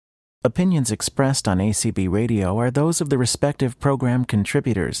Opinions expressed on ACB Radio are those of the respective program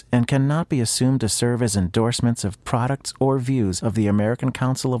contributors and cannot be assumed to serve as endorsements of products or views of the American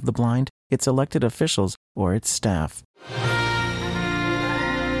Council of the Blind, its elected officials, or its staff.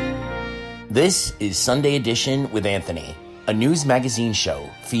 This is Sunday Edition with Anthony, a news magazine show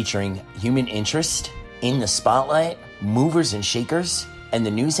featuring human interest, in the spotlight, movers and shakers, and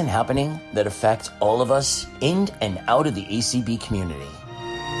the news and happening that affect all of us in and out of the ACB community.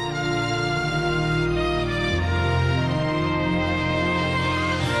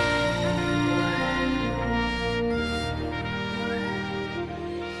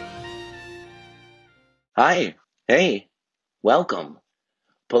 Hi, hey, welcome.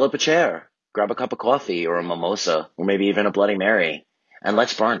 Pull up a chair, grab a cup of coffee or a mimosa, or maybe even a Bloody Mary, and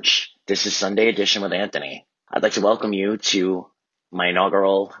let's brunch. This is Sunday Edition with Anthony. I'd like to welcome you to my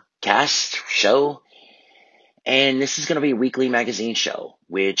inaugural cast show, and this is going to be a weekly magazine show,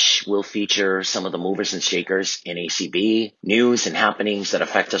 which will feature some of the movers and shakers in ACB, news and happenings that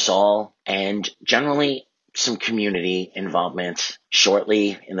affect us all, and generally some community involvement.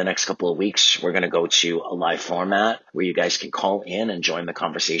 Shortly, in the next couple of weeks, we're going to go to a live format where you guys can call in and join the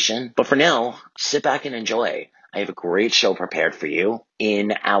conversation. But for now, sit back and enjoy. I have a great show prepared for you.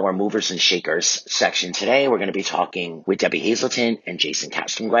 In our Movers and Shakers section today, we're going to be talking with Debbie Hazelton and Jason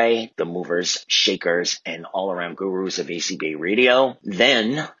Castonguay, the movers, shakers, and all-around gurus of ACB Radio.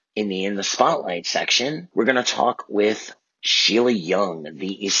 Then, in the Spotlight section, we're going to talk with Sheila Young,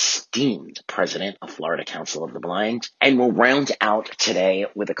 the esteemed president of Florida Council of the Blind. And we'll round out today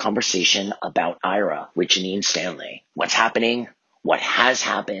with a conversation about Ira with Janine Stanley. What's happening, what has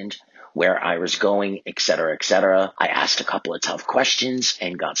happened, where Ira's going, etc., etc. I asked a couple of tough questions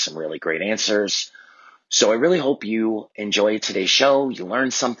and got some really great answers. So I really hope you enjoy today's show, you learn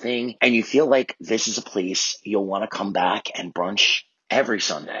something, and you feel like this is a place you'll want to come back and brunch every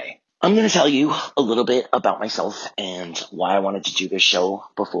Sunday. I'm going to tell you a little bit about myself and why I wanted to do this show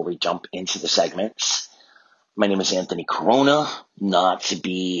before we jump into the segments. My name is Anthony Corona, not to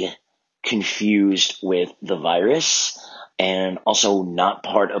be confused with the virus, and also not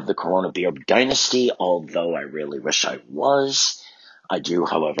part of the Corona Beer dynasty, although I really wish I was. I do,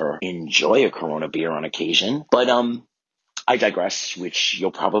 however, enjoy a Corona Beer on occasion, but I digress, which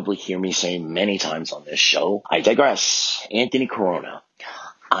you'll probably hear me say many times on this show. I digress. Anthony Corona.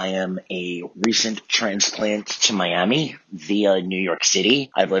 I am a recent transplant to Miami via New York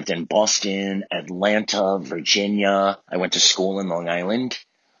City. I've lived in Boston, Atlanta, Virginia. I went to school in Long Island,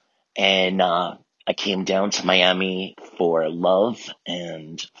 and I came down to Miami for love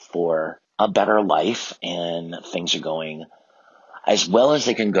and for a better life, and things are going as well as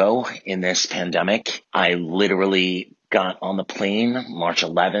they can go in this pandemic. I literally got on the plane March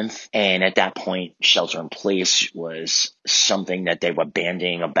 11th, and at that point, shelter in place was something that they were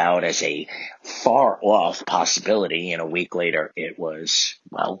bandying about as a far off possibility, and a week later, it was,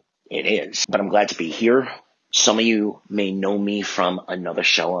 well, it is. But I'm glad to be here. Some of you may know me from another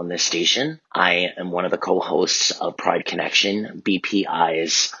show on this station. I am one of the co-hosts of Pride Connection,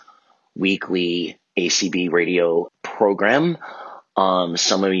 BPI's weekly ACB radio program.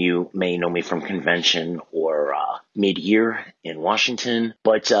 Some of you may know me from convention or mid-year in Washington,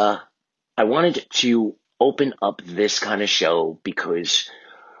 but I wanted to open up this kind of show because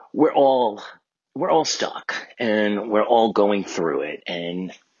we're all stuck and we're all going through it,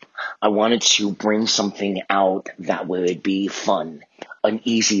 and I wanted to bring something out that would be fun, an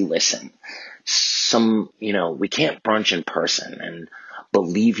easy listen. We can't brunch in person, and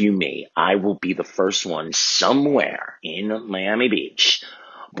believe you me, I will be the first one somewhere in Miami Beach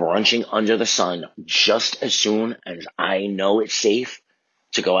brunching under the sun just as soon as I know it's safe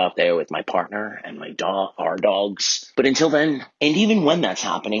to go out there with my partner and our dogs. But until then, and even when that's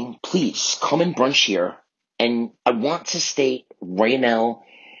happening, please come and brunch here. And I want to state right now,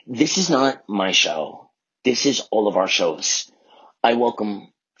 this is not my show. This is all of our shows. I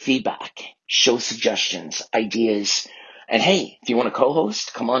welcome feedback, show suggestions, ideas. And hey, if you want to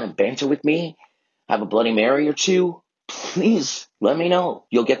co-host, come on and banter with me, have a Bloody Mary or two, please let me know.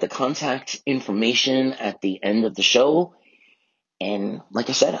 You'll get the contact information at the end of the show. And like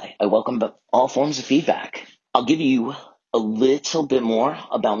I said, I welcome all forms of feedback. I'll give you a little bit more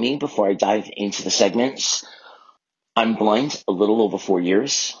about me before I dive into the segments. I'm blind a little over 4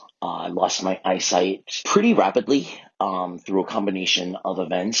 years. I lost my eyesight pretty rapidly through a combination of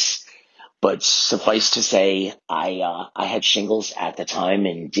events. But suffice to say, I had shingles at the time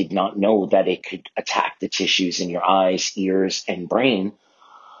and did not know that it could attack the tissues in your eyes, ears, and brain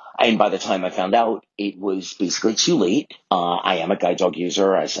And by the time I found out, it was basically too late. I am a guide dog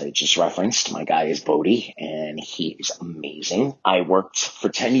user, as I just referenced. My guy is Bodie, and he is amazing. I worked for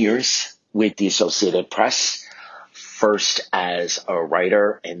 10 years with the Associated Press, first as a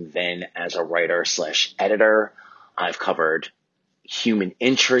writer and then as a writer/editor. I've covered human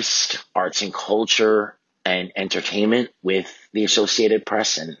interest, arts and culture, and entertainment with the Associated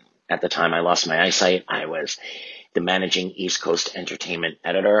Press. And at the time I lost my eyesight, I was the managing East Coast entertainment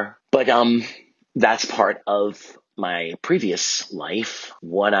editor. But that's part of my previous life.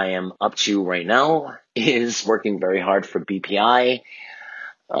 What I am up to right now is working very hard for BPI,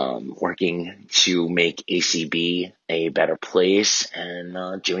 working to make ACB a better place,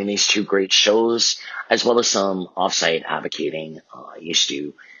 and doing these two great shows, as well as some offsite advocating. I used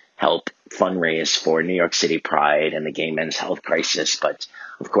to help fundraise for New York City Pride and the gay men's health crisis, but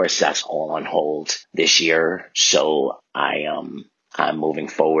of course that's all on hold this year. So I'm moving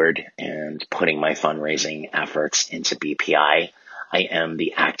forward and putting my fundraising efforts into BPI. I am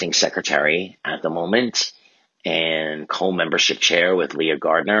the acting secretary at the moment and co-membership chair with Leah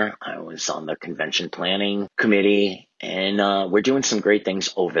Gardner. I was on the convention planning committee, and we're doing some great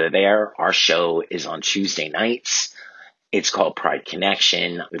things over there. Our show is on Tuesday nights. It's called Pride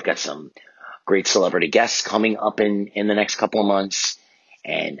Connection. We've got some great celebrity guests coming up in the next couple of months,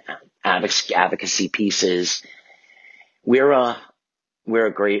 and advocacy pieces. We're a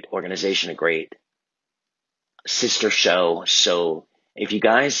great organization, a great sister show. So if you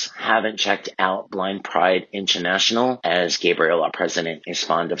guys haven't checked out Blind Pride International, as Gabriel, our president, is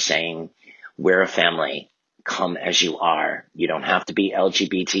fond of saying, we're a family. Come as you are. You don't have to be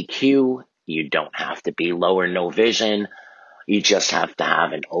LGBTQ. You don't have to be low or no vision. You just have to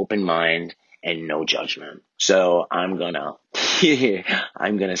have an open mind and no judgment. So I'm gonna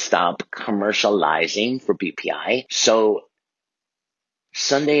stop commercializing for BPI. So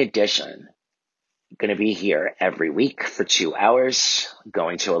Sunday edition, going to be here every week for 2 hours,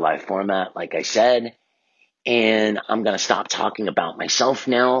 going to a live format, like I said. And I'm going to stop talking about myself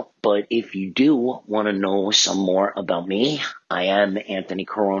now. But if you do want to know some more about me, I am Anthony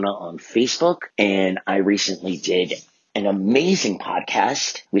Corona on Facebook. And I recently did an amazing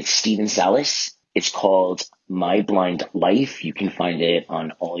podcast with Steven Salas. It's called My Blind Life. You can find it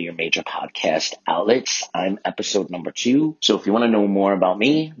on all your major podcast outlets. I'm episode number 2. So if you want to know more about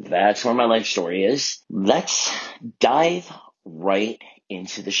me, that's where my life story is. Let's dive right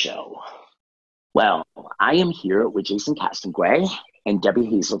into the show. Well, I am here with Jason Castonguay and Debbie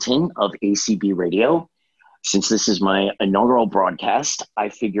Hazelton of ACB Radio. Since this is my inaugural broadcast, I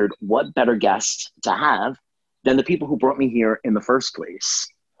figured what better guest to have than the people who brought me here in the first place.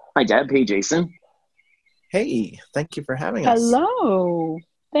 Hi, Deb. Hey, Jason. Hey, thank you for having us. Hello.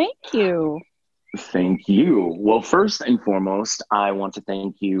 Thank you. Thank you. Well, first and foremost, I want to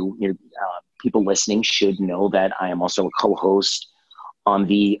thank you. People listening should know that I am also a co-host on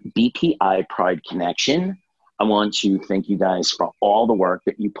the BPI Pride Connection. I want to thank you guys for all the work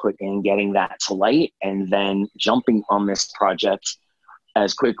that you put in getting that to light and then jumping on this project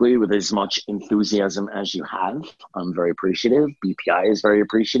as quickly with as much enthusiasm as you have. I'm very appreciative. BPI is very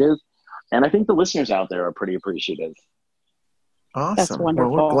appreciative. And I think the listeners out there are pretty appreciative. Awesome. That's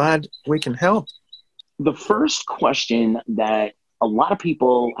wonderful. Well, we're glad we can help. The first question that a lot of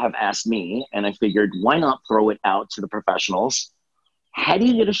people have asked me, and I figured why not throw it out to the professionals? How do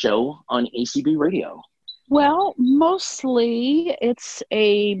you get a show on ACB Radio? Well, mostly it's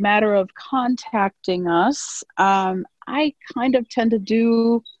a matter of contacting us. I kind of tend to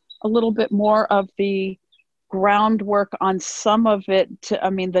do a little bit more of the groundwork on some of it. The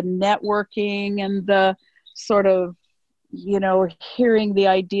networking and the sort of, hearing the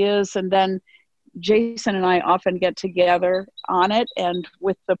ideas, and then Jason and I often get together on it and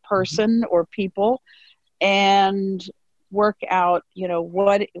with the person or people and work out,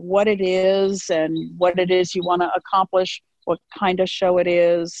 what it is and what it is you want to accomplish, what kind of show it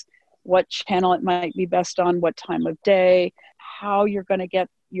is, what channel it might be best on, what time of day, how you're going to get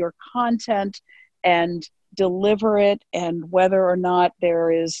your content and deliver it, and whether or not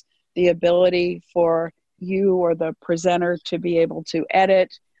there is the ability for you or the presenter to be able to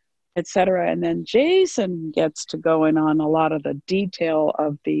edit, etc. And then Jason gets to go in on a lot of the detail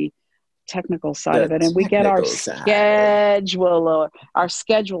of the technical side of it, and we get our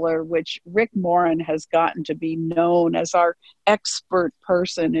scheduler, which Rick Moran has gotten to be known as our expert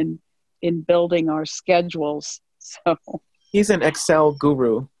person in building our schedules. So he's an Excel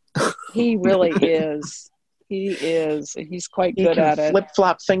guru. He really is. He is. He's quite good at it.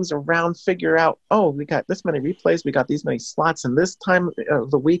 Flip-flop things around, figure out, we got this many replays, we got these many slots, and this time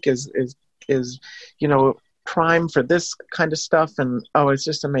of the week is prime for this kind of stuff. And, it's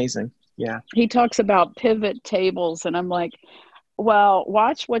just amazing. Yeah. He talks about pivot tables, and I'm like, well,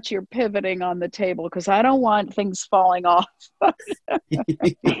 watch what you're pivoting on the table, because I don't want things falling off.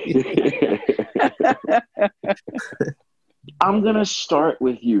 I'm going to start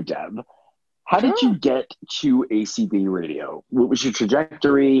with you, Deb. How did you get to ACB Radio? What was your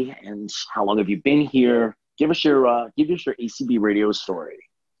trajectory, and how long have you been here? Give us your ACB Radio story.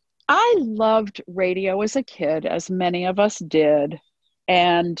 I loved radio as a kid, as many of us did,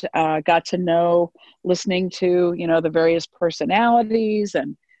 and got to know, listening to, the various personalities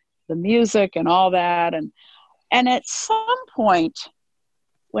and the music and all that. And at some point,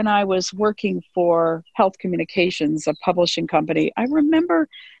 when I was working for Health Communications, a publishing company, I remember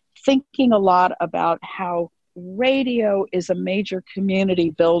thinking a lot about how radio is a major community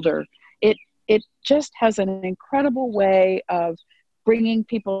builder. It just has an incredible way of bringing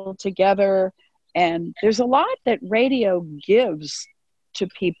people together, and there's a lot that radio gives to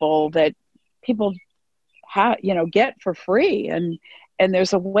people that people get for free, and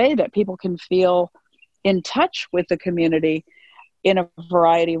there's a way that people can feel in touch with the community in a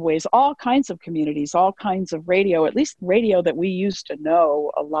variety of ways. All kinds of communities, all kinds of radio, at least radio that we used to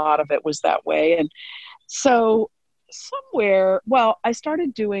know, a lot of it was that way. And so I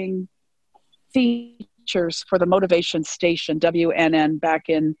started doing features for the Motivation Station, WNN, back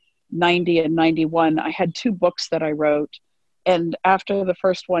in 90 and 91. I had 2 books that I wrote. And after the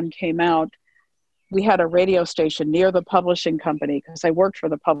first one came out, we had a radio station near the publishing company, because I worked for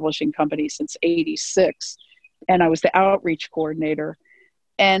the publishing company since 86. And I was the outreach coordinator.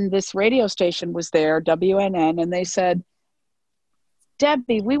 And this radio station was there, WNN, and they said,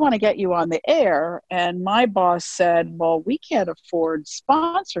 Debbie, we want to get you on the air. And my boss said, well, we can't afford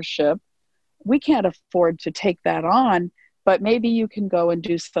sponsorship. We can't afford to take that on, but maybe you can go and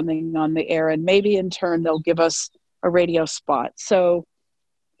do something on the air, and maybe in turn they'll give us a radio spot. So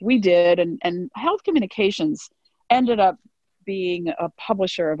we did, and Health Communications ended up being a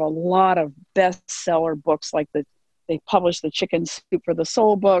publisher of a lot of bestseller books, like they published the Chicken Soup for the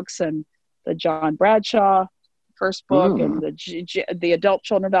Soul books, and the John Bradshaw first book, and the Adult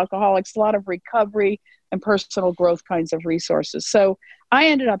Children of Alcoholics, a lot of recovery and personal growth kinds of resources. So I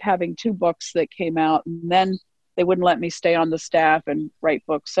ended up having 2 books that came out, and then they wouldn't let me stay on the staff and write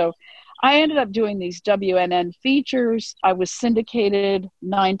books. So I ended up doing these WNN features. I was syndicated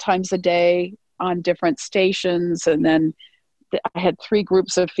 9 times a day on different stations, and then I had 3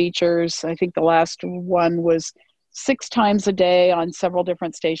 groups of features. I think the last one was 6 times a day on several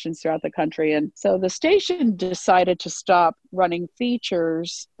different stations throughout the country. And so the station decided to stop running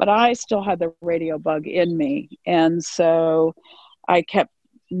features, but I still had the radio bug in me. And so I kept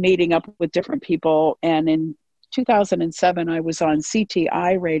meeting up with different people. And in 2007, I was on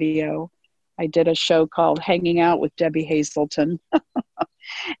CTI radio. I did a show called Hanging Out with Debbie Hazelton.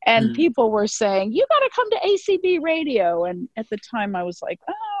 And people were saying, you got to come to ACB radio. And at the time I was like,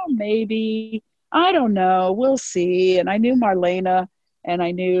 maybe, I don't know, we'll see. And I knew Marlena, and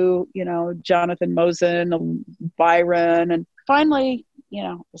I knew, Jonathan Mosen, Byron. And finally,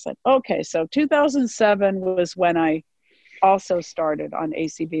 I was like, okay. So 2007 was when I also started on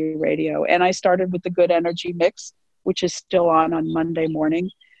ACB radio. And I started with the Good Energy Mix, which is still on Monday morning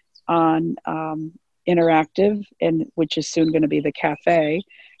on Interactive, and which is soon going to be the Cafe.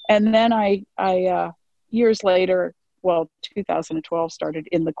 And then I years later, 2012, started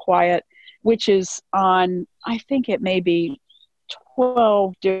In the Quiet, which is on, I think it may be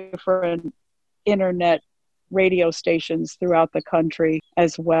 12 different internet radio stations throughout the country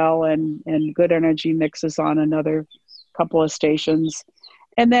as well. And Good Energy Mix is on another couple of stations.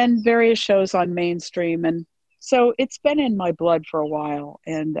 And then various shows on mainstream. And so it's been in my blood for a while.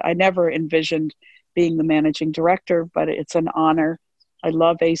 And I never envisioned being the managing director, but it's an honor. I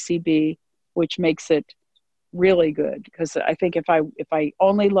love ACB, which makes it really good, because I think if I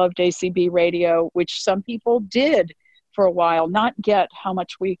only loved ACB radio, which some people did for a while, not get how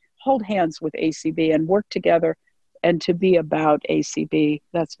much we hold hands with ACB and work together and to be about ACB.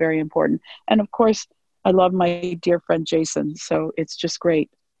 That's very important. And of course, I love my dear friend Jason, so it's just great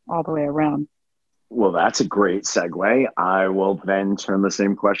all the way around. Well, that's a great segue. I will then turn the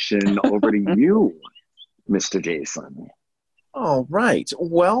same question over to you, Mr. Jason. All right.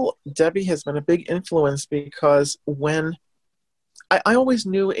 Well, Debbie has been a big influence, because when I always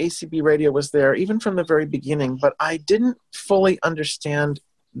knew ACB radio was there, even from the very beginning, but I didn't fully understand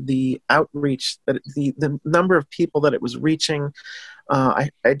the outreach, that the number of people that it was reaching. I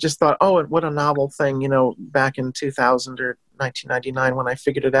just thought, what a novel thing, back in 2000 or 1999 when I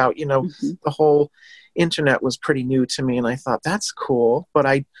figured it out, the whole internet was pretty new to me, and I thought, that's cool. But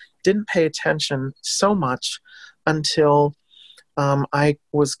I didn't pay attention so much until I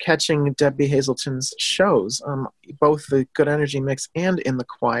was catching Debbie Hazelton's shows, both the Good Energy Mix and In the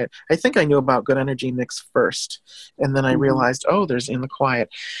Quiet. I think I knew about Good Energy Mix first, and then I realized, oh, there's In the Quiet.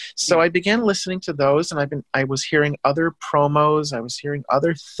 So I began listening to those, and I was hearing other promos, I was hearing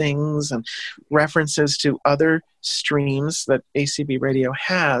other things and references to other streams that ACB Radio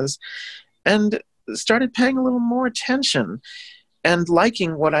has, and started paying a little more attention and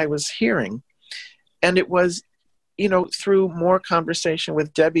liking what I was hearing. And it was, through more conversation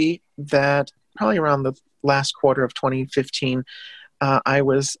with Debbie that probably around the last quarter of 2015, I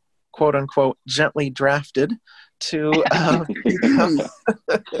was, quote unquote, gently drafted to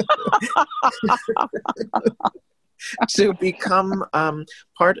to become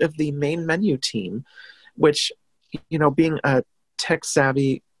part of the Main Menu team, which, being a tech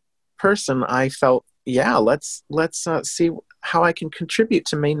savvy person, I felt, let's see how I can contribute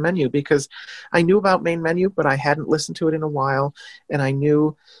to Main Menu, because I knew about Main Menu, but I hadn't listened to it in a while. And I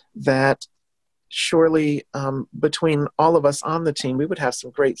knew that surely between all of us on the team, we would have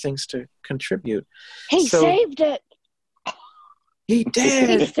some great things to contribute. He saved it. He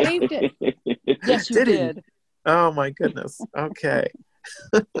did. He saved it. Yes, you did. Oh my goodness. Okay.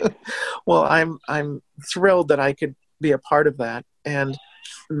 Well, I'm thrilled that I could be a part of that. And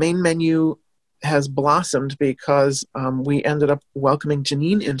Main Menu has blossomed because we ended up welcoming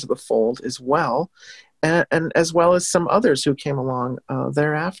Janine into the fold as well, and as well as some others who came along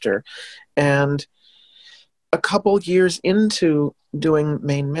thereafter. And a couple years into doing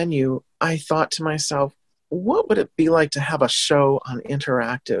Main Menu, I thought to myself, what would it be like to have a show on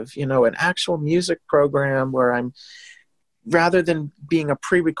Interactive, an actual music program where I'm, rather than being a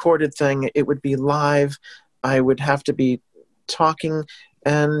pre-recorded thing, it would be live. I would have to be talking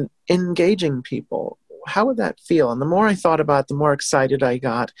and engaging people. How would that feel? And the more I thought about it, the more excited I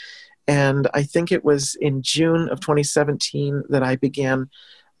got. And I think it was in June of 2017 that I began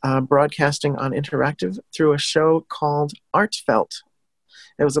broadcasting on Interactive through a show called Artfelt.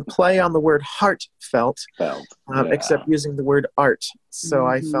 It was a play on the word heartfelt, except using the word art. So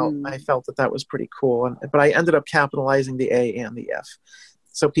I felt that was pretty cool. But I ended up capitalizing the A and the F,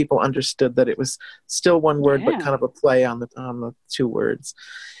 so people understood that it was still one word, but kind of a play on the two words.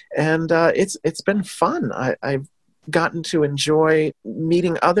 And it's been fun. I've gotten to enjoy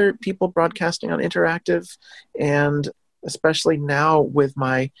meeting other people broadcasting on Interactive, and especially now with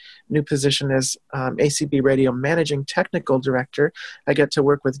my new position as ACB Radio Managing Technical Director, I get to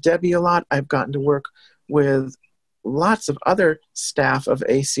work with Debbie a lot. I've gotten to work with lots of other staff of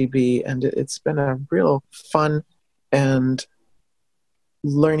ACB, and it's been a real fun and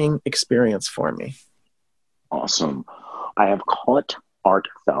learning experience for me. Awesome. I have caught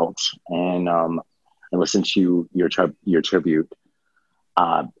Artfelt, and I listened to your tribute.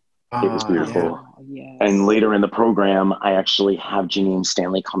 It was beautiful. Yeah. Yes. And later in the program, I actually have Janine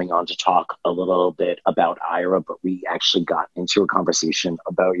Stanley coming on to talk a little bit about Ira, but we actually got into a conversation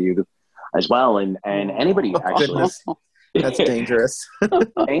about you as well. And anybody actually... That's dangerous.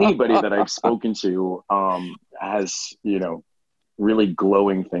 Anybody that I've spoken to has, really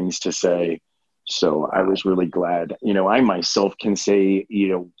glowing things to say. So I was really glad. I myself can say,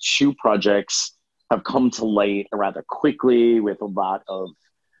 2 projects have come to light rather quickly with a lot of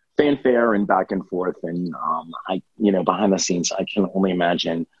fanfare and back and forth. And I, behind the scenes, I can only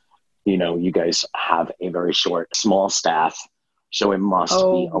imagine, you guys have a very small staff. So it must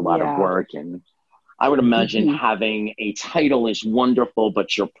be a lot of work. And I would imagine having a title is wonderful,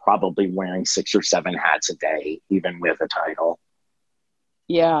 but you're probably wearing 6 or 7 hats a day, even with a title.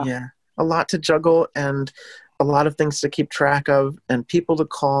 Yeah. A lot to juggle and a lot of things to keep track of and people to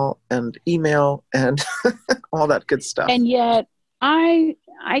call and email and all that good stuff. And yet I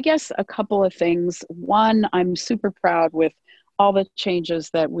guess a couple of things. One, I'm super proud with all the changes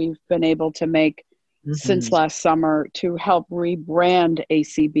that we've been able to make since last summer to help rebrand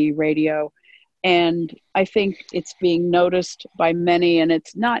ACB Radio. And I think it's being noticed by many, and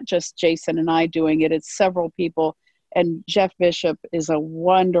it's not just Jason and I doing it, it's several people. And Jeff Bishop is a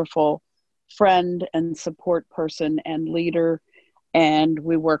wonderful friend and support person and leader. And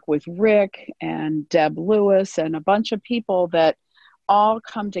we work with Rick and Deb Lewis and a bunch of people that all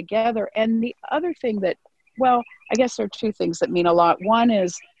come together. And the other thing that, I guess there are 2 things that mean a lot. One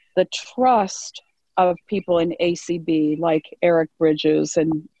is the trust of people in ACB, like Eric Bridges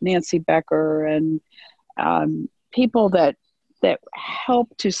and Nancy Becker, and people that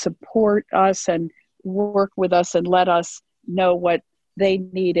help to support us and work with us and let us know what they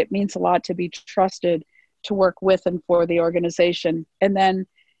need. It means a lot to be trusted to work with and for the organization. And then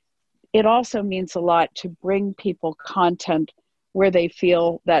it also means a lot to bring people content where they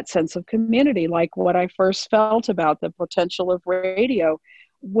feel that sense of community, like what I first felt about the potential of radio.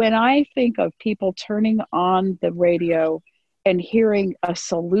 When I think of people turning on the radio and hearing a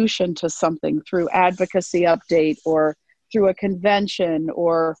solution to something through advocacy update or through a convention,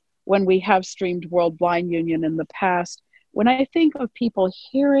 or when we have streamed World Blind Union in the past, when I think of people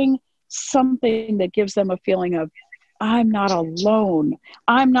hearing something that gives them a feeling of, I'm not alone.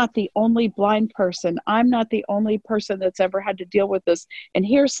 I'm not the only blind person. I'm not the only person that's ever had to deal with this. And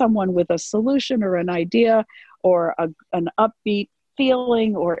here's someone with a solution or an idea or an upbeat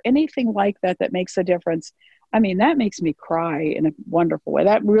feeling or anything like that that makes a difference. I mean, that makes me cry in a wonderful way.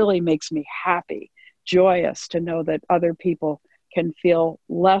 That really makes me happy, joyous to know that other people can feel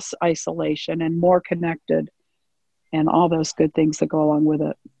less isolation and more connected and all those good things that go along with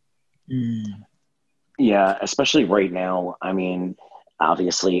it. Mm. Yeah, especially right now. I mean,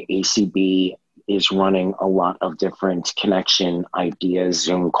 obviously ACB is running a lot of different connection ideas,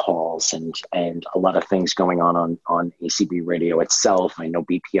 Zoom calls, and a lot of things going on ACB radio itself. I know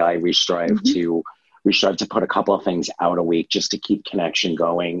BPI, we strive to put a couple of things out a week just to keep connection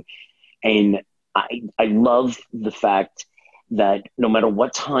going. And I love the fact that no matter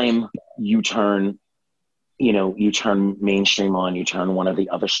what time you turn mainstream on, you turn one of the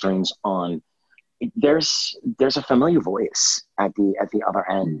other streams on, there's a familiar voice at the other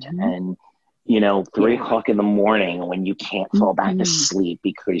end. And 3 o'clock in the morning when you can't fall back asleep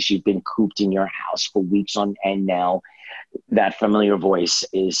because you've been cooped in your house for weeks on end now, that familiar voice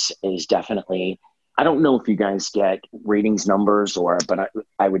is definitely, I don't know if you guys get ratings numbers but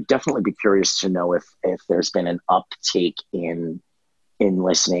I would definitely be curious to know if there's been an uptake in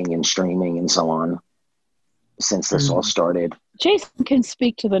listening and streaming and so on since this all started. Jason can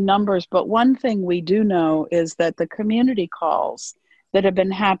speak to the numbers, but one thing we do know is that the community calls that have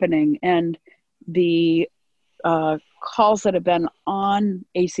been happening and the calls that have been on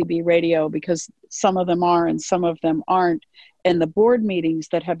ACB radio, because some of them are and some of them aren't, and the board meetings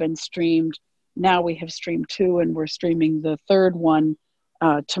that have been streamed, now we have streamed 2 and we're streaming the 3rd one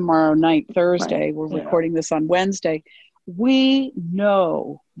tomorrow night, Thursday. Right. We're recording this on Wednesday. We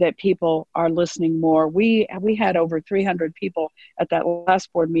know that people are listening more. We had over 300 people at that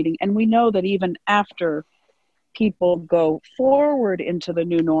last board meeting, and we know that even after people go forward into the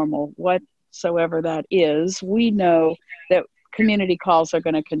new normal, whatsoever that is, we know that community calls are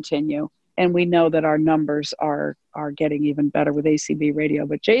going to continue, and we know that our numbers are getting even better with ACB radio.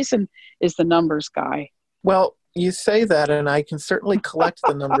 But Jason is the numbers guy. Well, you say that, and I can certainly collect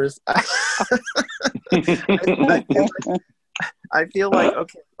the numbers. I feel like,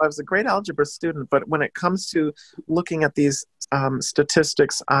 okay, I was a great algebra student, but when it comes to looking at these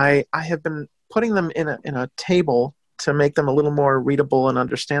statistics, I have been putting them in a table to make them a little more readable and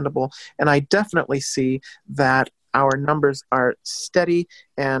understandable. And I definitely see that our numbers are steady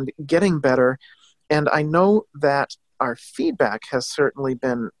and getting better. And I know that our feedback has certainly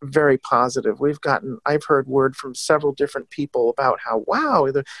been very positive. I've heard word from several different people about how, wow,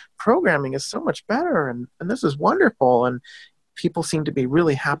 the programming is so much better and this is wonderful. And people seem to be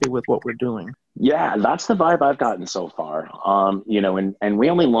really happy with what we're doing. Yeah, that's the vibe I've gotten so far. And we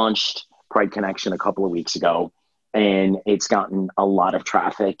only launched Pride Connection a couple of weeks ago, and it's gotten a lot of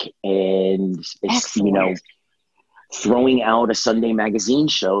traffic, and it's, throwing out a Sunday magazine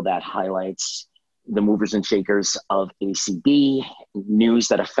show that highlights the movers and shakers of ACB, news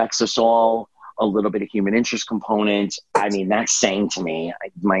that affects us all, a little bit of human interest component. I mean, that's saying to me,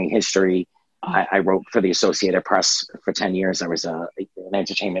 my history, I wrote for the Associated Press for 10 years. I was an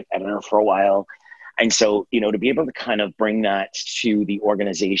entertainment editor for a while. And so, to be able to kind of bring that to the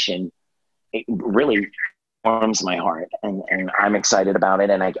organization, it really warms my heart. And I'm excited about it.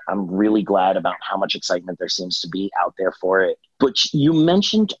 And I'm really glad about how much excitement there seems to be out there for it. But you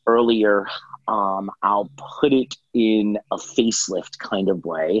mentioned earlier, I'll put it in a facelift kind of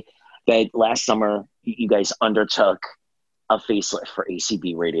way, that last summer you guys undertook a facelift for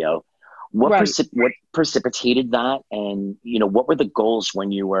ACB radio. What precipitated that? And, what were the goals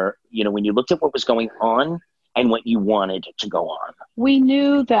when you were, when you looked at what was going on and what you wanted to go on? We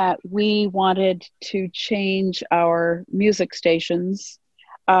knew that we wanted to change our music stations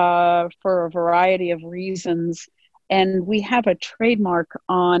for a variety of reasons. And we have a trademark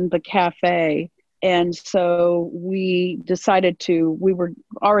on the cafe. And so we decided we were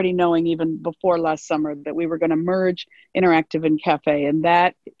already knowing even before last summer that we were going to merge interactive and cafe. And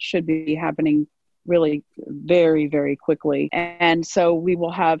that should be happening really very, very quickly. And so we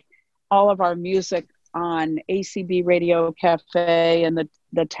will have all of our music on ACB Radio Cafe, and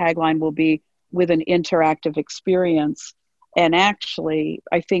the tagline will be with an interactive experience. And actually,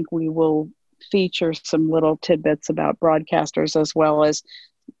 I think we will feature some little tidbits about broadcasters as well as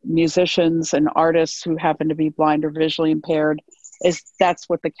musicians and artists who happen to be blind or visually impaired. That's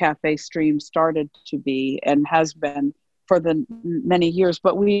what the cafe stream started to be and has been for the many years.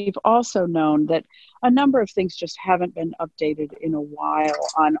 But we've also known that a number of things just haven't been updated in a while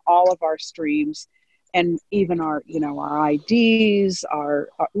on all of our streams, and even our IDs, our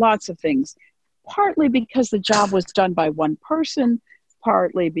lots of things, partly because the job was done by one person,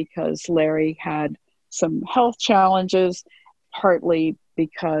 partly because Larry had some health challenges, partly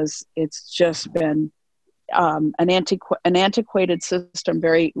because it's just been an antiquated system,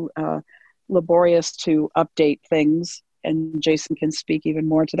 very laborious to update things. And Jason can speak even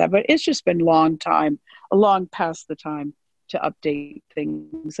more to that. But it's just been long past the time to update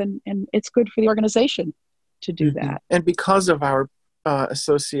things. And it's good for the organization to do that. And because of our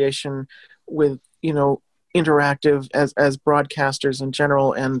association with, Interactive as broadcasters in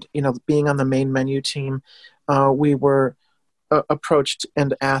general, and, being on the main menu team, we were approached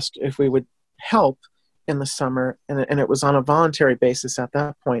and asked if we would help in the summer, and it was on a voluntary basis at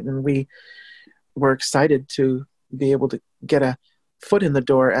that point, and we were excited to be able to get a foot in the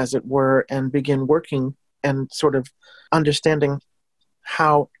door, as it were, and begin working and sort of understanding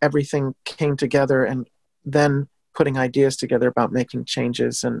how everything came together, and then putting ideas together about making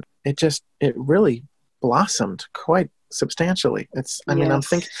changes, and it really blossomed quite substantially.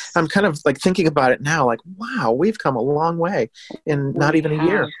 I'm kind of like thinking about it now, like, wow, we've come a long way in not even a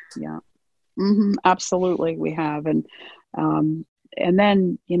year. Yeah. Absolutely, we have. And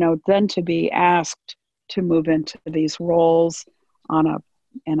then, then to be asked to move into these roles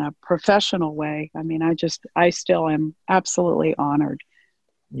in a professional way. I still am absolutely honored.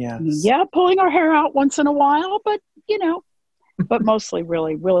 Yes. Pulling our hair out once in a while, but but mostly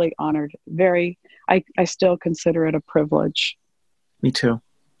really, really honored. I still consider it a privilege. Me too.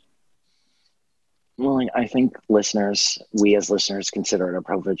 Well, I think we as listeners consider it a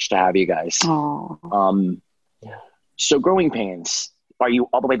privilege to have you guys. So Growing Pains, are you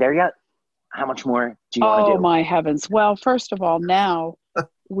all the way there yet? How much more do you want to do? Oh, my heavens. Well, first of all, now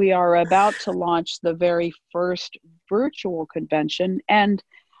we are about to launch the very first virtual convention. And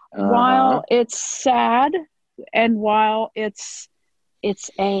while it's sad, and while it's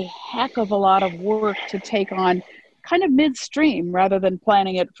a heck of a lot of work to take on kind of midstream rather than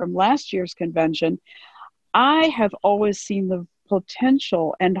planning it from last year's convention, I have always seen the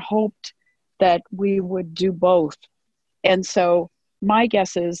potential and hoped that we would do both. And so my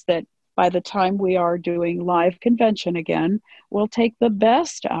guess is that by the time we are doing live convention again, we'll take the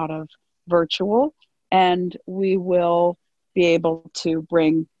best out of virtual, and we will be able to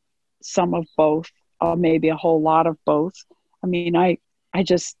bring some of both, maybe a whole lot of both. I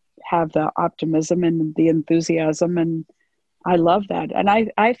just have the optimism and the enthusiasm, and I love that. And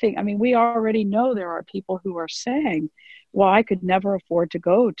I think, we already know there are people who are saying, well, I could never afford to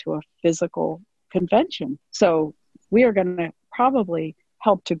go to a physical convention. So we are going to probably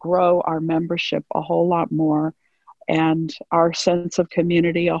help to grow our membership a whole lot more, and our sense of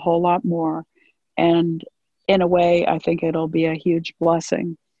community a whole lot more. And in a way, I think it'll be a huge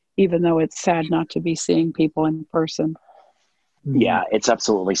blessing, even though it's sad not to be seeing people in person. Yeah, it's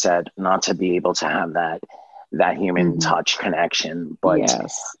absolutely sad not to be able to have that human touch connection. But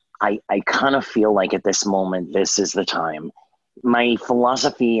yes. I kind of feel like at this moment, this is the time. My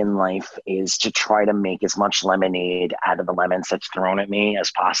philosophy in life is to try to make as much lemonade out of the lemons that's thrown at me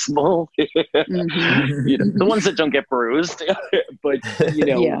as possible. The ones that don't get bruised. But,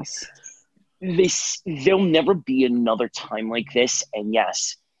 yes. There'll never be another time like this. And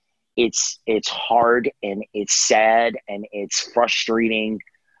yes, it's hard, and it's sad, and it's frustrating.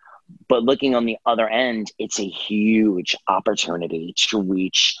 But looking on the other end, it's a huge opportunity to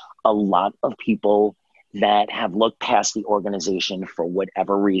reach a lot of people that have looked past the organization for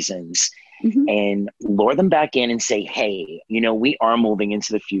whatever reasons, and lure them back in and say, hey, we are moving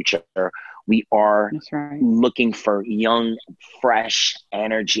into the future. We are looking for young, fresh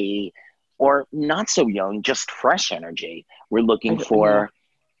energy, or not so young, just fresh energy. We're looking for,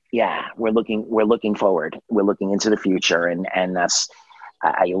 we're looking forward. We're looking into the future. And that's,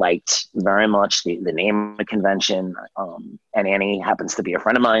 I liked very much the name of the convention. And Annie happens to be a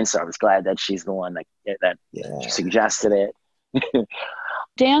friend of mine, so I was glad that she's the one that suggested it.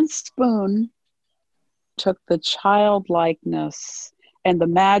 Dan Spoon took the childlikeness and the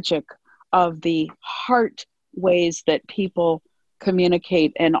magic of the heart ways that people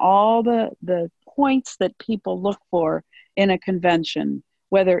communicate, and all the points that people look for in a convention,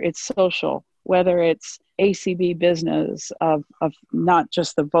 whether it's social, whether it's ACB business of not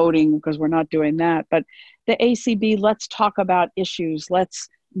just the voting, because we're not doing that, but the ACB, let's talk about issues. Let's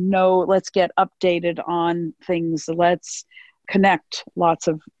let's get updated on things. Let's connect lots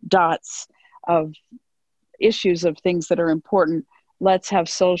of dots of issues of things that are important. Let's have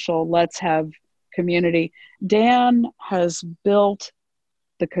social, let's have community. Dan has built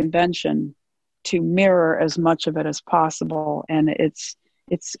the convention to mirror as much of it as possible. And it's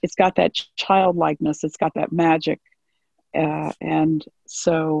got that childlikeness, it's got that magic. And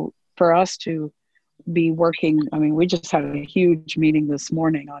so for us to be working, I mean, we just had a huge meeting this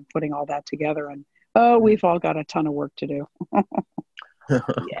morning on putting all that together, and we've all got a ton of work to do.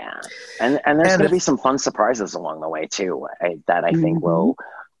 Yeah, and there's going to be some fun surprises along the way too, that I think will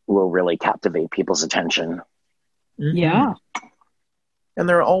really captivate people's attention. Mm-hmm. Yeah. And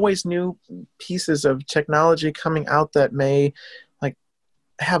there are always new pieces of technology coming out that may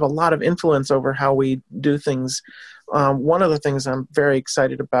have a lot of influence over how we do things. One of the things I'm very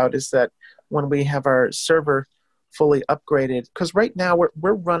excited about is that when we have our server fully upgraded, because right now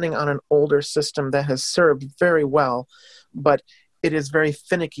we're running on an older system that has served very well, but it is very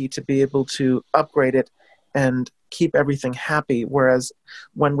finicky to be able to upgrade it and keep everything happy. Whereas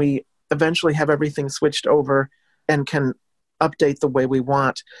when we eventually have everything switched over and can update the way we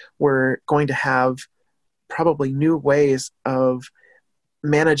want, we're going to have probably new ways of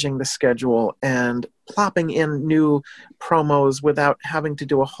managing the schedule and plopping in new promos without having to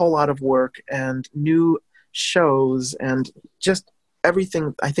do a whole lot of work, and new shows, and just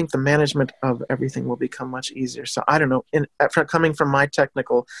everything. I think the management of everything will become much easier. So I don't know, coming from my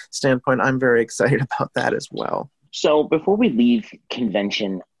technical standpoint, I'm very excited about that as well. So before we leave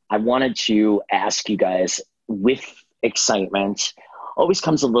convention, I wanted to ask you guys, with excitement always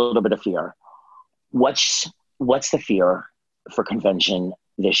comes a little bit of fear. What's the fear for convention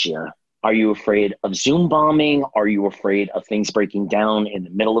this year? Are you afraid of Zoom bombing? Are you afraid of things breaking down in the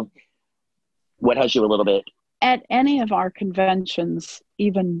middle of? What has you a little bit? At any of our conventions,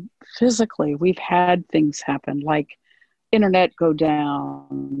 even physically, we've had things happen like internet go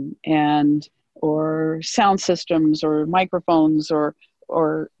down, or sound systems or microphones or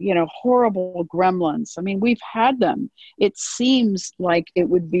horrible gremlins. I mean, we've had them. It seems like it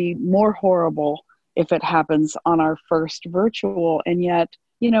would be more horrible if it happens on our first virtual. And yet,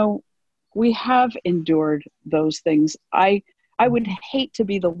 we have endured those things. I would hate to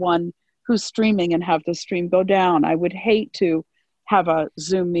be the one who's streaming and have the stream go down. I would hate to have a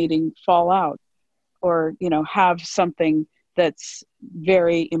Zoom meeting fall out, or, have something that's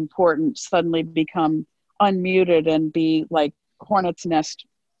very important suddenly become unmuted and be like hornet's nest.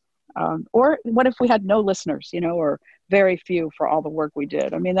 Or what if we had no listeners, or very few for all the work we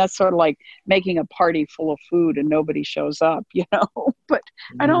did? I mean, that's sort of like making a party full of food and nobody shows up, but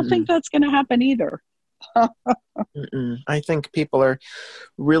I don't think that's going to happen either. I think people are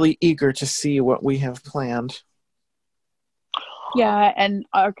really eager to see what we have planned. Yeah, and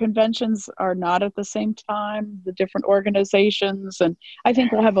our conventions are not at the same time, the different organizations, and I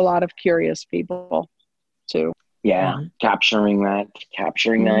think we'll have a lot of curious people too. Yeah, capturing that,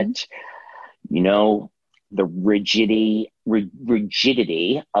 the rigidity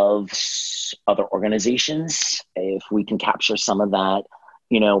of other organizations. If we can capture some of that,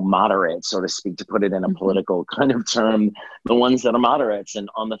 moderate, so to speak, to put it in a political kind of term, the ones that are moderates and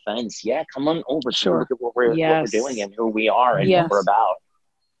on the fence. Yeah, come on over. Sure. Look at what we're doing and who we are and what we're about.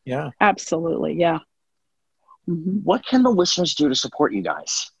 Yeah, absolutely. Yeah. Mm-hmm. What can the listeners do to support you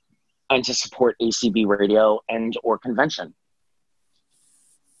guys and to support ACB Radio and or convention?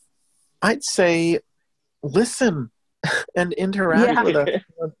 I'd say listen and interact with us.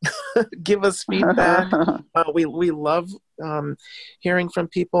 Give us feedback. We love hearing from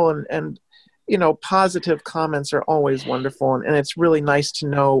people, and positive comments are always wonderful, and it's really nice to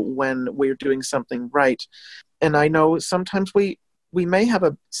know when we're doing something right. And I know sometimes we may have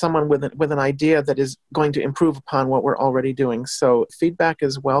someone with an idea that is going to improve upon what we're already doing. So feedback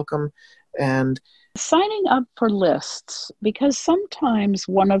is welcome. And signing up for lists, because sometimes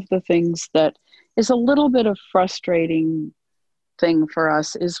one of the things that is a little bit of frustrating thing for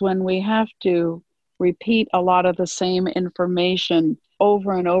us is when we have to repeat a lot of the same information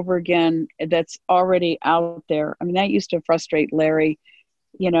over and over again that's already out there. I mean, that used to frustrate Larry.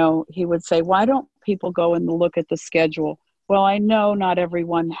 He would say, why don't people go and look at the schedule? Well, I know not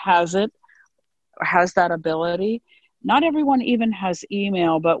everyone has it, or has that ability. Not everyone even has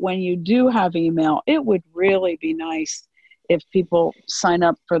email, but when you do have email, it would really be nice if people sign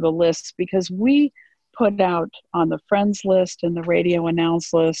up for the lists, because we put out on the friends list and the radio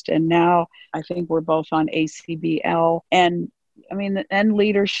announce list, and now I think we're both on ACBL, and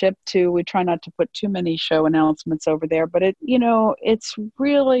leadership too. We try not to put too many show announcements over there, but it's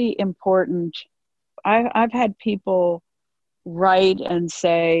really important. I've had people write and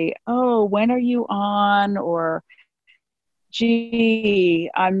say, oh, when are you on? Or, gee,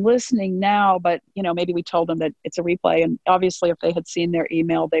 I'm listening now, but maybe we told them that it's a replay. And obviously if they had seen their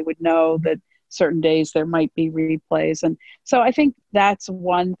email, they would know that certain days there might be replays. And so I think that's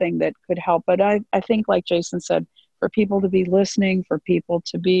one thing that could help. But I think, like Jason said, for people to be listening, for people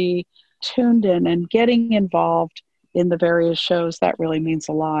to be tuned in and getting involved in the various shows, that really means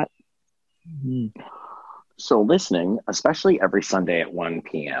a lot. Mm-hmm. So listening, especially every Sunday at 1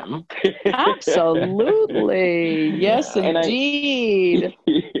 p.m. Absolutely. Yes, indeed.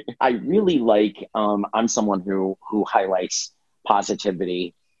 I really like, I'm someone who highlights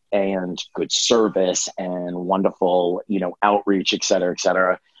positivity and good service and wonderful, outreach, et cetera, et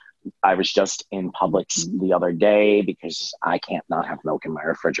cetera. I was just in Publix the other day because I can't not have milk in my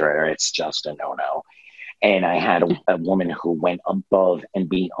refrigerator. It's just a no-no. And I had a woman who went above and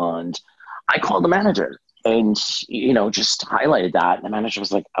beyond. I called the manager and, just highlighted that. And the manager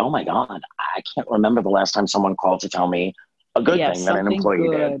was like, oh my God, I can't remember the last time someone called to tell me a good thing that an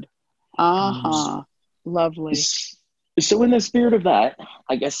employee did. Lovely. So in the spirit of that,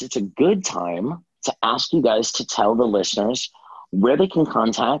 I guess it's a good time to ask you guys to tell the listeners where they can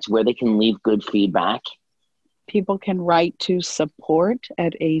contact, where they can leave good feedback. People can write to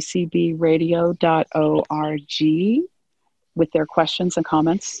support@acbradio.org with their questions and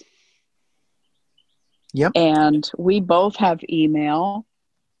comments. Yep. And we both have email.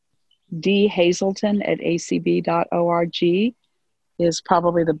 dhazelton@acb.org is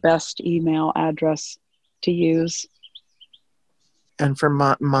probably the best email address to use. And for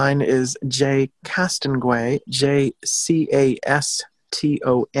mine is jcastonguay,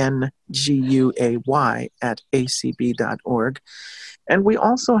 JCASTONGUAY @acb.org. And we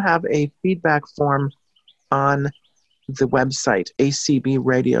also have a feedback form on the website,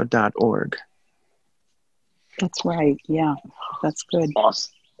 acbradio.org. That's right. Yeah, that's good.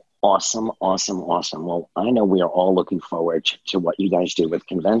 Awesome. Well, I know we are all looking forward to what you guys do with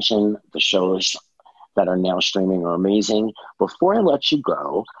convention. The shows that are now streaming are amazing. Before I let you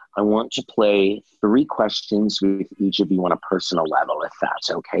go, I want to play 3 questions with each of you on a personal level, if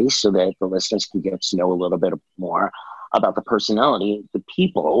that's okay, so that the listeners can get to know a little bit more about the personality, the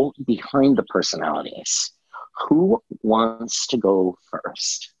people behind the personalities. Who wants to go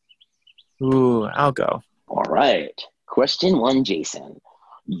first? Ooh, I'll go. All right. Question 1, Jason.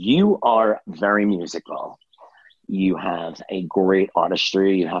 You are very musical. You have a great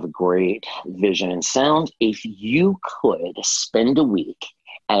artistry. You have a great vision and sound. If you could spend a week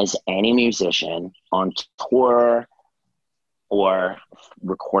as any musician on tour or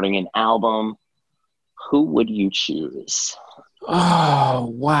recording an album, who would you choose? Oh,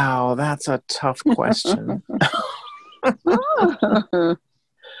 wow. That's a tough question.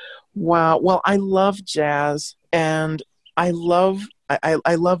 Wow. Well, I love jazz, and I love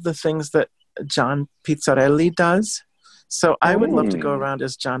the things that John Pizzarelli does. So I would love to go around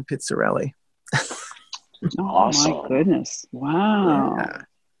as John Pizzarelli. Awesome. My goodness. Wow. Yeah.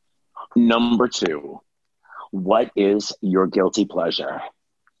 Number 2, what is your guilty pleasure?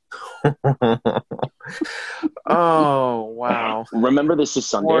 Oh, wow. Remember, this is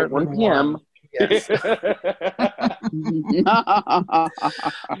Sunday at 1 p.m. Yes.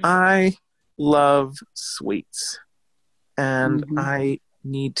 I love sweets, and I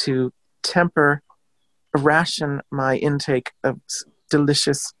need to ration my intake of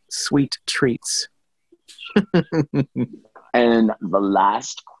delicious sweet treats. And the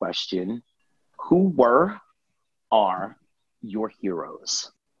last question, who are your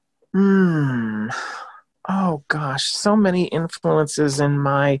heroes? Oh gosh, so many influences in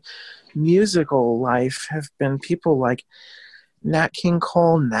my musical life have been people like Nat King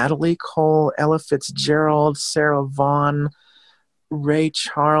Cole, Natalie Cole, Ella Fitzgerald, Sarah Vaughan, Ray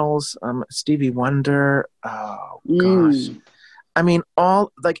Charles, Stevie Wonder. Oh gosh. I mean, I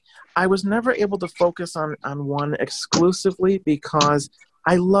was never able to focus on one exclusively because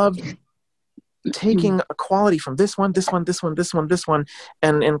I loved taking a quality from this one,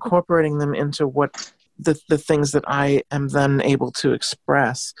 and incorporating them into what the things that I am then able to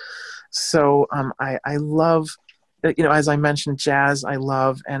express. So I love, as I mentioned, jazz I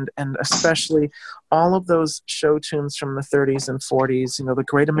love, and especially all of those show tunes from the 30s and 40s, the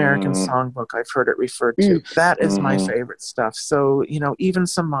Great American Songbook, I've heard it referred to. That is my favorite stuff. So, even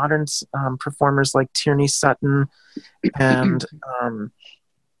some modern performers like Tierney Sutton and,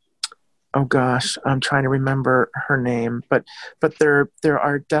 oh gosh, I'm trying to remember her name, but there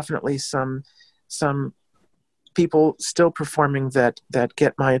are definitely some people still performing that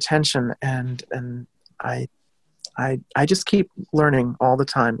get my attention, and I just keep learning all the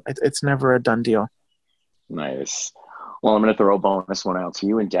time. It's never a done deal. Nice. Well, I'm going to throw a bonus one out to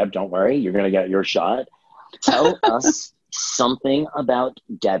you. And Deb, don't worry, you're going to get your shot. Tell us something about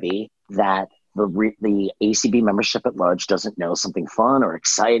Debbie that the ACB membership at large doesn't know, something fun or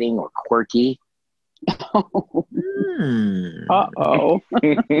exciting or quirky. Uh-oh.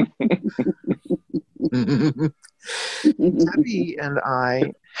 Debbie and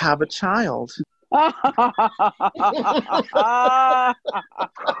I have a child.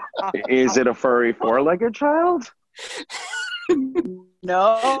 Is it a furry four-legged child?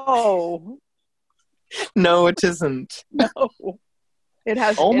 No. No, it isn't. No. It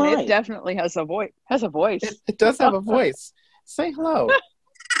has. Oh my. It definitely has a voice. Has a voice. It does have a voice. Say hello.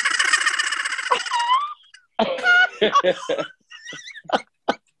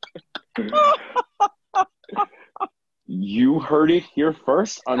 You heard it here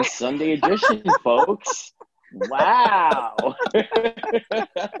first on Sunday Edition, folks. Wow.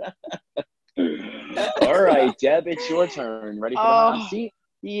 All right, Deb, it's your turn. Ready for the hot seat?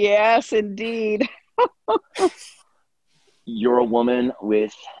 Yes, indeed. You're a woman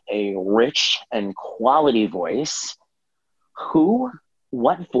with a rich and quality voice.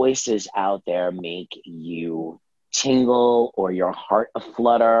 What voices out there make you tingle or your heart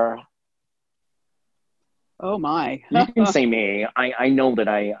aflutter? Oh my. You can say me. I know that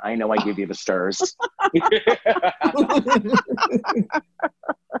I know I give you the stirs.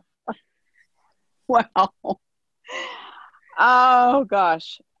 Wow. Oh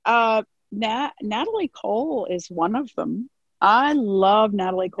gosh. Natalie Cole is one of them. I love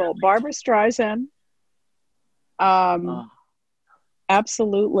Natalie Cole. Barbara Streisand.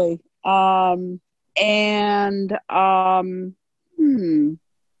 Absolutely. I'm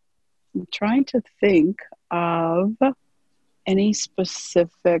trying to think of any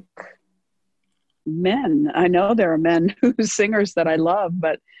specific men. I know there are men who's singers that I love,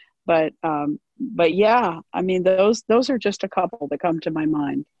 but yeah, I mean those are just a couple that come to my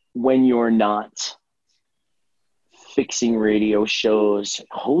mind. When you're not fixing radio shows,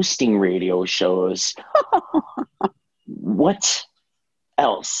 hosting radio shows, what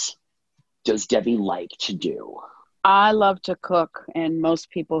else does Debbie like to do? I love to cook, and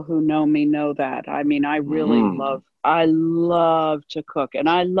most people who know me know that. I mean, I really I love to cook, and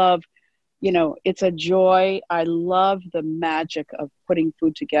I love, it's a joy. I love the magic of putting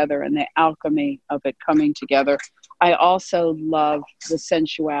food together and the alchemy of it coming together. I also love the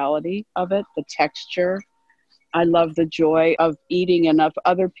sensuality of it, the texture. I love the joy of eating and of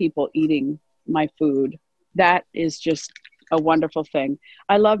other people eating my food. That is just a wonderful thing.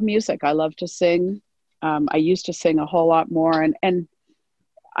 I love music. I love to sing. I used to sing a whole lot more, and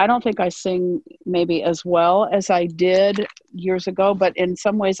I don't think I sing maybe as well as I did years ago, but in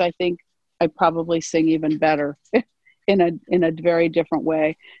some ways I think I probably sing even better in a very different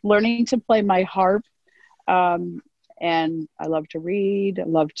way. Learning to play my harp, and I love to read. I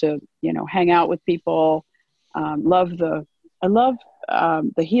love to, hang out with people. I love the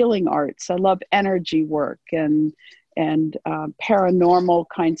healing arts. I love energy work and paranormal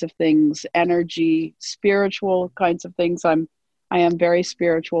kinds of things, energy, spiritual kinds of things. I am very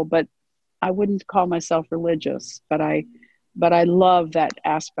spiritual, but I wouldn't call myself religious, but I love that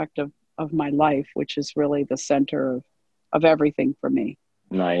aspect of my life, which is really the center of everything for me.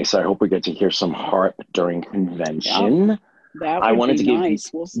 Nice. I hope we get to hear some harp during convention. Yeah, that would be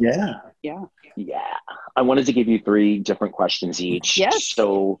nice. Yeah. I wanted to give you 3 different questions each. Yes.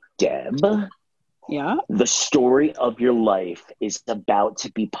 So, Deb. Yeah. The story of your life is about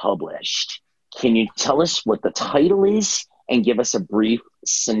to be published. Can you tell us what the title is and give us a brief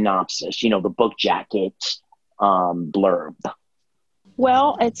synopsis? The book jacket blurb.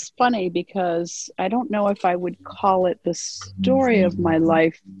 Well, it's funny because I don't know if I would call it the story of my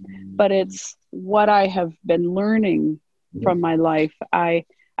life, but it's what I have been learning from my life. I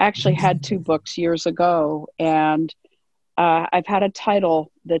actually had 2 books years ago, and I've had a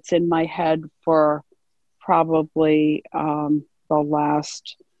title that's in my head for probably the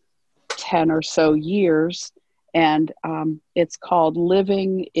last 10 or so years, and it's called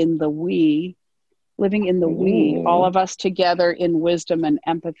Living in the We, all of us together in wisdom and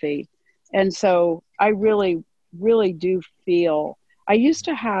empathy. And so I really, really do feel, I used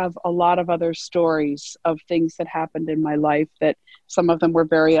to have a lot of other stories of things that happened in my life that some of them were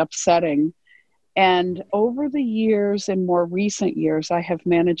very upsetting. And over the years, in more recent years, I have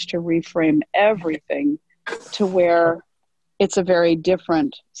managed to reframe everything to where it's a very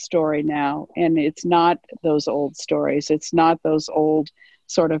different story now. And it's not those old stories. It's not those old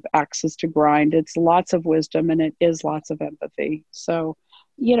sort of axes to grind. It's lots of wisdom, and it is lots of empathy. So,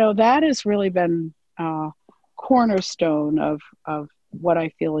 that has really been a cornerstone of what I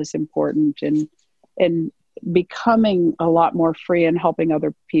feel is important. And becoming a lot more free and helping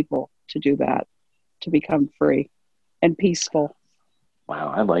other people to do that, to become free and peaceful.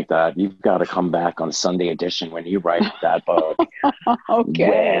 Wow, I like that. You've got to come back on Sunday edition when you write that book. Okay.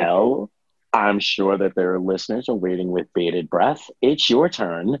 Well, I'm sure that their listeners are waiting with bated breath. It's your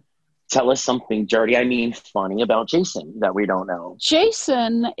turn. Tell us something dirty, I mean funny, about Jason that we don't know.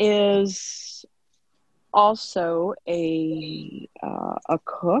 Jason is also a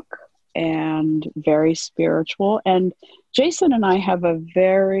cook and very spiritual. And Jason and I have a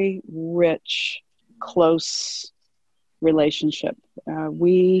very rich, close relationship.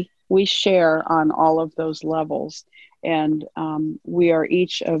 We share on all of those levels, and we are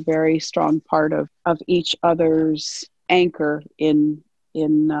each a very strong part of each other's anchor in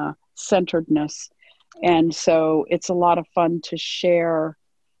centeredness. And so it's a lot of fun to share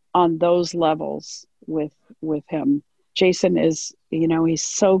on those levels with him. Jason is, he's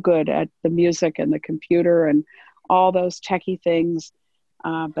so good at the music and the computer and all those techie things.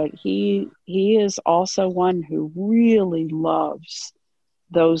 But he is also one who really loves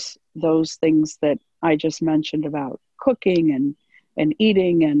those things that I just mentioned about cooking and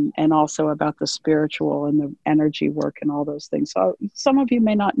eating and also about the spiritual and the energy work and all those things. So some of you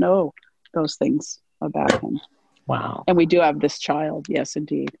may not know those things about him. Wow. And we do have this child. Yes,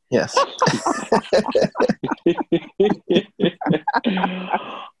 indeed. Yes.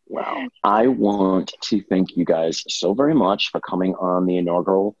 Wow. I want to thank you guys so very much for coming on the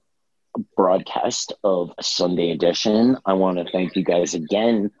inaugural broadcast of Sunday Edition. I want to thank you guys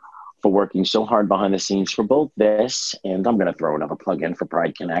again for working so hard behind the scenes for both this, and I'm going to throw another plug in for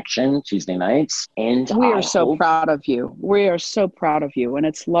Pride Connection Tuesday nights. And we are so proud of you. We are so proud of you, and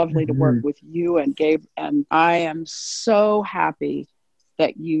it's lovely to work with you and Gabe. And I am so happy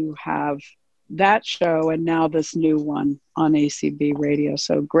that you have that show and now this new one on ACB Radio.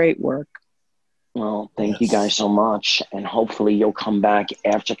 So great work. Well, thank you guys so much. And hopefully you'll come back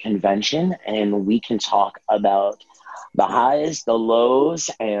after convention and we can talk about the highs, the lows,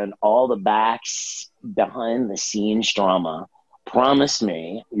 and all the backs behind the scenes drama. Promise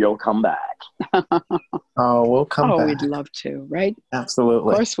me you'll come back. Oh, we'll come back. Oh, we'd love to, right?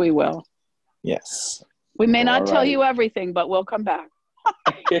 Absolutely. Of course we will. Yes. We may not tell you everything, but we'll come back.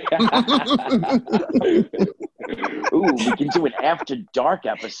 Ooh, we can do an after dark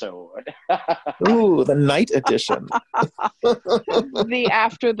episode. Ooh, the night edition. The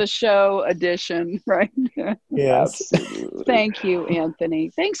after the show edition, right? Yes. Absolutely. Thank you, Anthony.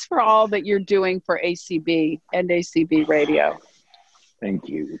 Thanks for all that you're doing for ACB and ACB Radio. Thank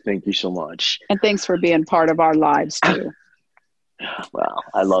you. Thank you so much. And thanks for being part of our lives too. Well,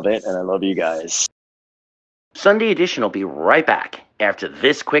 I love it, and I love you guys. Sunday Edition will be right back after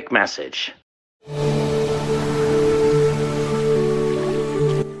this quick message.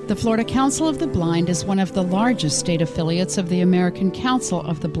 The Florida Council of the Blind is one of the largest state affiliates of the American Council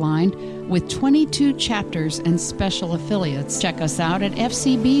of the Blind, with 22 chapters and special affiliates. Check us out at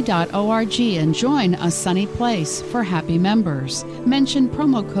fcb.org and join a sunny place for happy members. Mention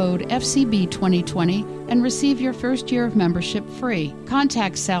promo code FCB2020 and receive your first year of membership free.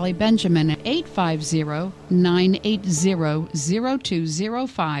 Contact Sally Benjamin at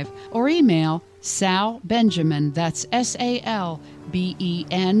 850-980-0205 or email Sal Benjamin, that's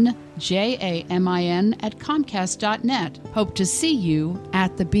SALBENJAMIN at Comcast.net. Hope to see you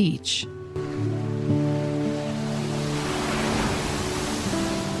at the beach.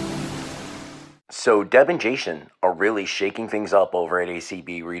 So Deb and Jason are really shaking things up over at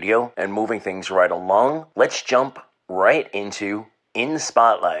ACB Radio and moving things right along. Let's jump right into In the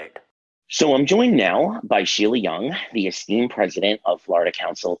Spotlight. So I'm joined now by Sheila Young, the esteemed president of Florida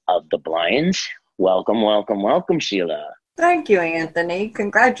Council of the Blind. Welcome, welcome, welcome, Sheila. Thank you, Anthony.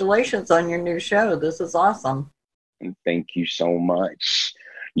 Congratulations on your new show. This is awesome. And thank you so much.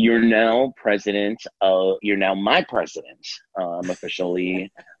 You're now my president. I'm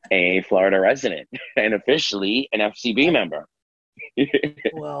officially a Florida resident and officially an FCB member.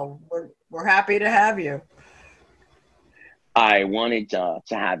 Well, we're happy to have you. I wanted to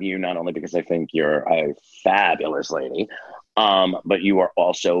have you not only because I think you're a fabulous lady, but you are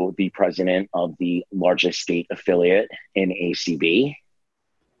also the president of the largest state affiliate in ACB.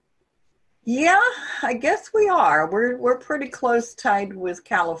 Yeah, I guess we are. We're pretty close tied with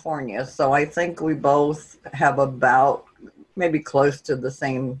California, so I think we both have about maybe close to the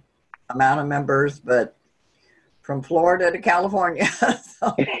same amount of members, but from Florida to California.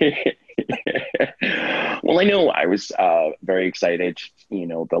 So. Well, I know I was very excited,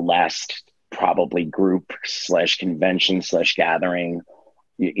 the last probably group / convention / gathering,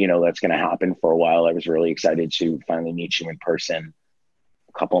 that's going to happen for a while. I was really excited to finally meet you in person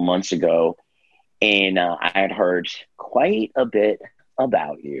a couple of months ago. And I had heard quite a bit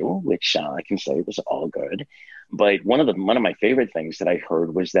about you, which I can say was all good. But one of my favorite things that I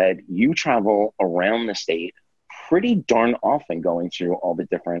heard was that you travel around the state pretty darn often, going through all the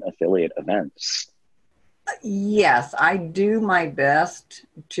different affiliate events. Yes, I do my best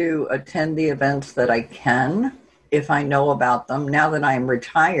to attend the events that I can if I know about them. Now that I'm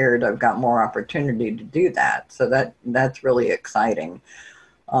retired, I've got more opportunity to do that. So that's really exciting.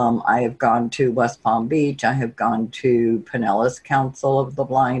 I have gone to West Palm Beach. I have gone to Pinellas Council of the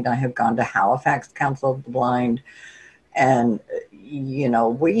Blind. I have gone to Halifax Council of the Blind. And, you know,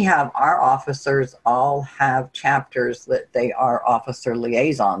 we have our officers all have chapters that they are officer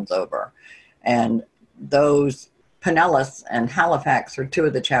liaisons over. And those Pinellas and Halifax are two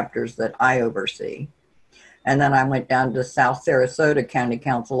of the chapters that I oversee. And then I went down to South Sarasota County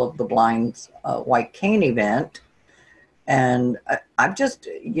Council of the Blind's White Cane event. And I've just,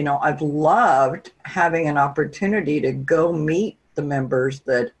 you know, I've loved having an opportunity to go meet the members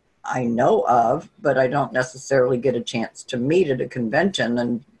that I know of, but I don't necessarily get a chance to meet at a convention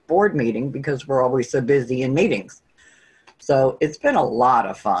and board meeting because we're always so busy in meetings. So it's been a lot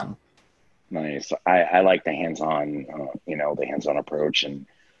of fun. Nice. I like the hands-on, the hands-on approach, and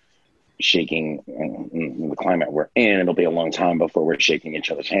shaking in the climate we're in. It'll be a long time before we're shaking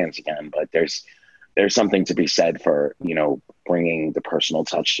each other's hands again, but there's something to be said for, you know, bringing the personal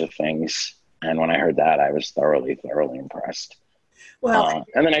touch to things. And when I heard that, I was thoroughly impressed. Well,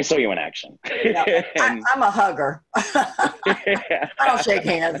 and then I saw you in action. Yeah, I'm a hugger. I don't shake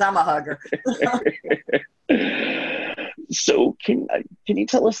hands. I'm a hugger. So can you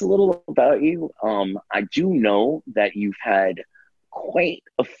tell us a little about you? I do know that you've had quite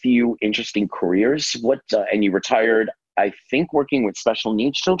a few interesting careers. And you retired, I think, working with special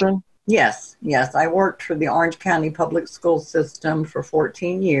needs children? Yes. I worked for the Orange County Public School System for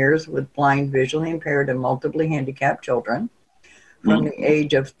 14 years with blind, visually impaired, and multiply handicapped children from the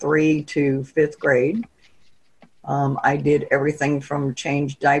age of 3 to 5th grade. I did everything from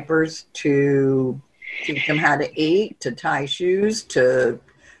change diapers to teach them how to eat, to tie shoes, to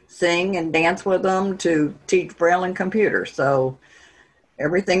sing and dance with them, to teach Braille and computer. So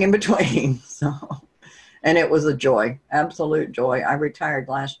everything in between. And it was a joy, absolute joy. I retired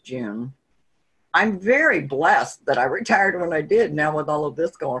last June. I'm very blessed that I retired when I did now with all of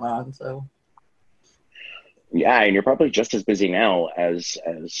this going on. So. Yeah, and you're probably just as busy now as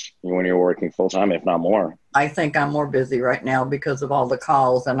when you're working full time, if not more. I think I'm more busy right now because of all the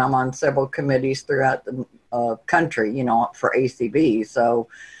calls, and I'm on several committees throughout the country, you know, for ACB. So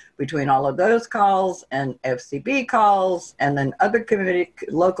between all of those calls and FCB calls and then other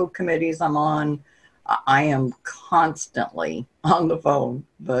local committees I'm on, I am constantly on the phone,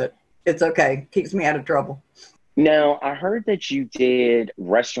 but it's okay. Keeps me out of trouble. Now, I heard that you did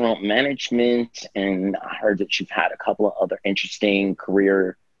restaurant management, and I heard that you've had a couple of other interesting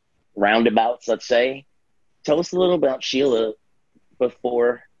career roundabouts, let's say. Tell us a little about Sheila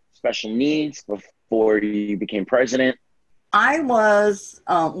before special needs, before you became president. I was,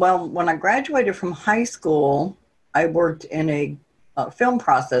 when I graduated from high school, I worked in a film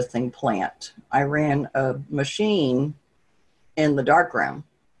processing plant. I ran a machine in the darkroom,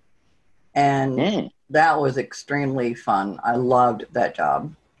 and that was extremely fun. I loved that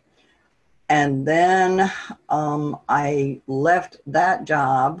job. And then I left that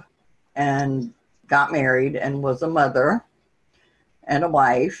job and got married and was a mother and a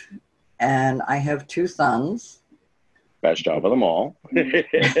wife, and I have 2 sons. Best job of them all.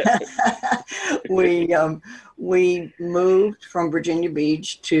 We moved from Virginia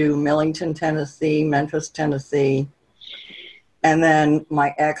Beach to Millington, Tennessee, Memphis, Tennessee. And then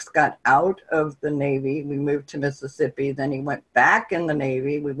my ex got out of the Navy. We moved to Mississippi. Then he went back in the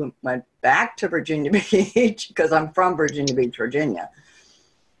Navy. We went back to Virginia Beach because I'm from Virginia Beach, Virginia.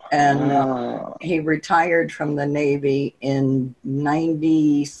 And he retired from the Navy in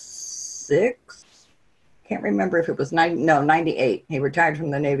 96. Can't remember if it was 98. He retired from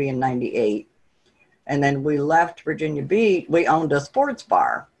the Navy in 98. And then we left Virginia Beach. We owned a sports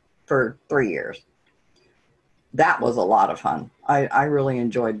bar for 3 years. That was a lot of fun. I really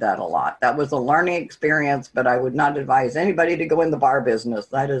enjoyed that a lot. That was a learning experience, but I would not advise anybody to go in the bar business.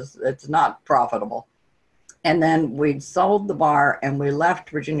 It's not profitable. And then we sold the bar and we left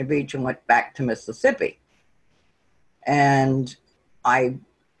Virginia Beach and went back to Mississippi. And I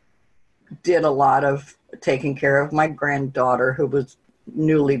did a lot of taking care of my granddaughter who was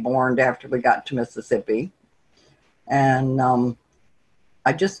newly born after we got to Mississippi. And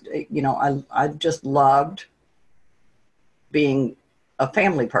I just loved being a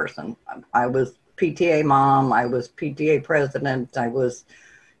family person. I was PTA mom, I was PTA president, I was,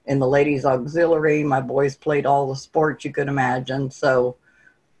 in the ladies auxiliary. My boys played all the sports you could imagine. So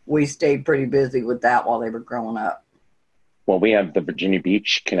we stayed pretty busy with that while they were growing up. Well, we have the Virginia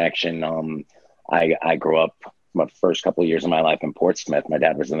Beach connection. I grew up my first couple of years of my life in Portsmouth. My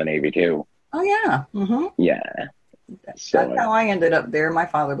dad was in the Navy too. Oh, yeah. Mm-hmm. Yeah. That's how I ended up there. My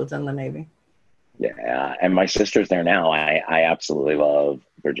father was in the Navy. Yeah. And my sister's there now. I absolutely love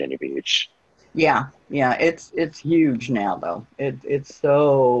Virginia Beach. Yeah. It's huge now, though. It's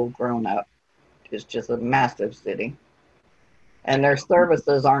so grown up. It's just a massive city. And their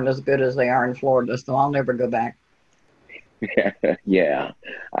services aren't as good as they are in Florida, so I'll never go back. Yeah,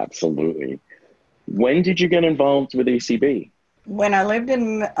 absolutely. When did you get involved with ACB? When I lived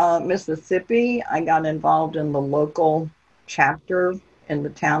in Mississippi, I got involved in the local chapter in the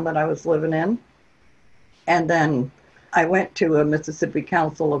town that I was living in. And then I went to a Mississippi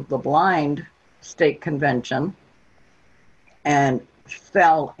Council of the Blind state convention and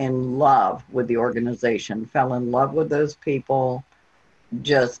fell in love with the organization, fell in love with those people,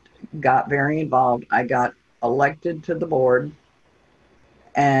 just got very involved. I got elected to the board,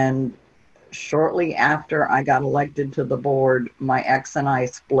 and shortly after I got elected to the board, my ex and I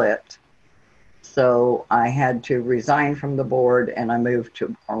split. So I had to resign from the board and I moved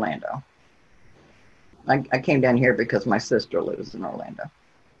to Orlando. I came down here because my sister lives in Orlando.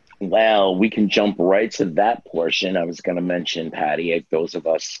 Well, we can jump right to that portion. I was going to mention, Patty, those of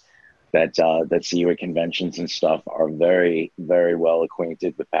us that see you at conventions and stuff are very, very well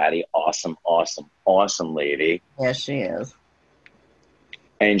acquainted with Patty. Awesome lady. Yes, she is.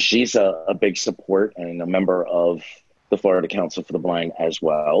 And she's a big support and a member of the Florida Council for the Blind as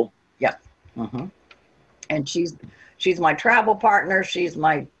well. Yeah. Mm-hmm. And she's my travel partner. She's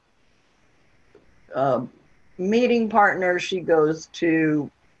my meeting partner. She goes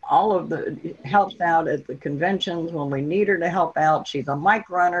to all of helps out at the conventions when we need her to help out. She's a mic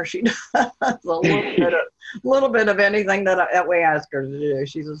runner. She does a little bit of anything that we ask her to do.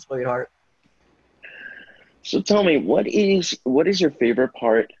 She's a sweetheart. So tell me, what is your favorite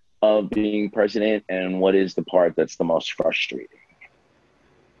part of being president, and what is the part that's the most frustrating?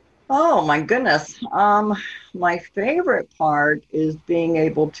 Oh my goodness. My favorite part is being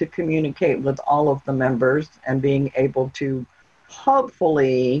able to communicate with all of the members and being able to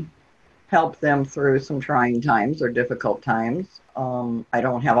hopefully help them through some trying times or difficult times. I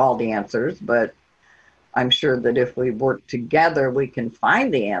don't have all the answers, but I'm sure that if we work together, we can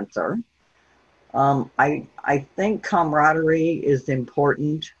find the answer. I think camaraderie is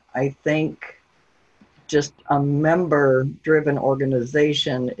important. I think just a member-driven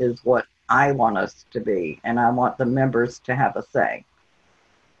organization is what I want us to be, and I want the members to have a say.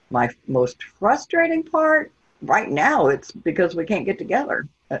 My most frustrating part right now, it's because we can't get together.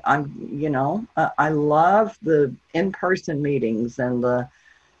 I love the in-person meetings and the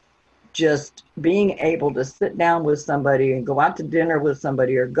just being able to sit down with somebody and go out to dinner with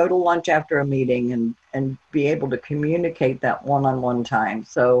somebody or go to lunch after a meeting and be able to communicate that one-on-one time.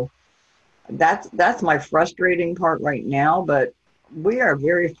 So that's my frustrating part right now, but we are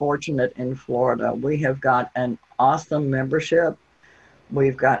very fortunate in Florida. We have got an awesome membership.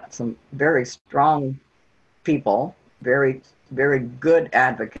 We've got some very strong people, very, very good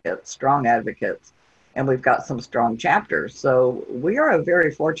advocates, strong advocates, and we've got some strong chapters. So we are a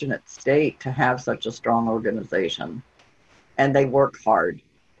very fortunate state to have such a strong organization, and they work hard.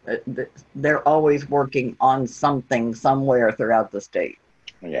 They're always working on something somewhere throughout the state.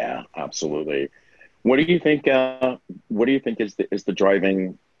 Yeah, absolutely. What do you think? What do you think is the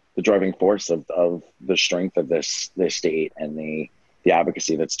driving force of the strength of this state and the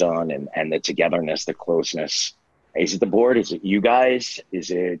advocacy that's done and the togetherness, the closeness? Is it the board? Is it you guys? Is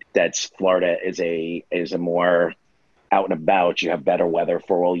it that Florida is a more out and about? You have better weather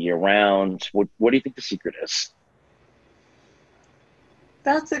for all year round. What do you think the secret is?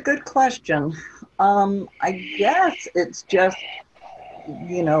 That's a good question. I guess it's just,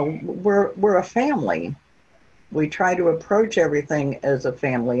 we're a family. We try to approach everything as a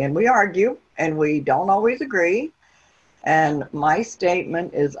family, and we argue, and we don't always agree. And my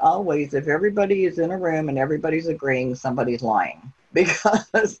statement is always, if everybody is in a room and everybody's agreeing, somebody's lying.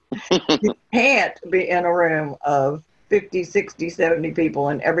 Because you can't be in a room of 50, 60, 70 people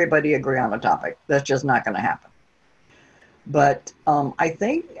and everybody agree on a topic. That's just not going to happen. But I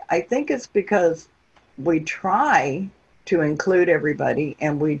think it's because we try to include everybody,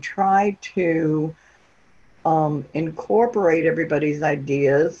 and we try to incorporate everybody's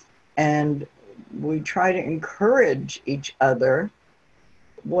ideas, and we try to encourage each other,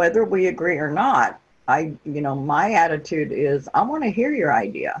 whether we agree or not. My attitude is, I want to hear your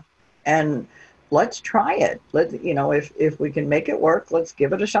idea. And let's try it. If we can make it work, let's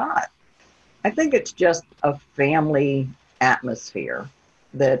give it a shot. I think it's just a family atmosphere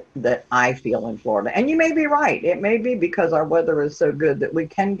that I feel in Florida. And you may be right. It may be because our weather is so good that we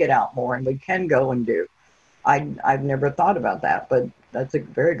can get out more and we can go and do. I've never thought about that, but that's a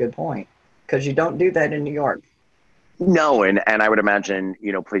very good point, because you don't do that in New York. No, and I would imagine,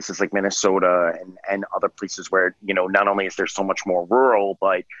 places like Minnesota and other places where, not only is there so much more rural,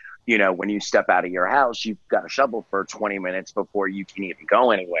 but, when you step out of your house, you've got to shovel for 20 minutes before you can even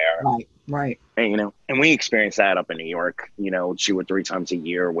go anywhere. Right. And, and we experience that up in New York, 2 or 3 times a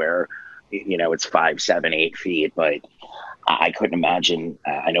year where, it's 5, 7, 8 feet. But I couldn't imagine.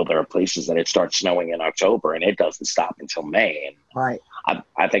 I know there are places that it starts snowing in October and it doesn't stop until May. And right.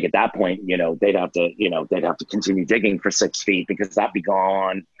 I think at that point, they'd have to continue digging for 6 feet because that'd be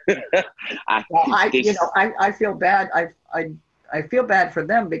gone. I feel bad. I feel bad for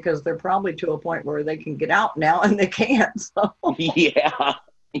them because they're probably to a point where they can get out now and they can't. So.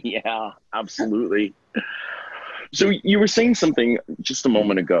 Yeah, absolutely. So you were saying something just a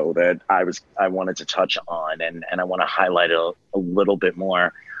moment ago that I wanted to touch on, and I want to highlight a little bit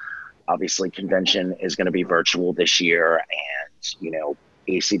more. Obviously, convention is going to be virtual this year, and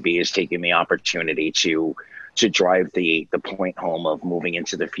ACB is taking the opportunity to drive the point home of moving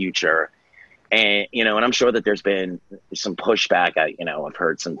into the future. And and I'm sure that there's been some pushback. I've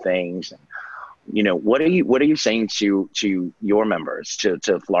heard some things. What are you saying to your members,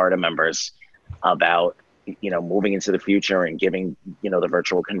 to Florida members, about moving into the future and giving the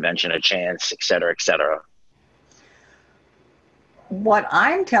virtual convention a chance, et cetera, et cetera? What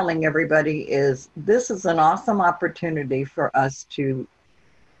I'm telling everybody is this is an awesome opportunity for us to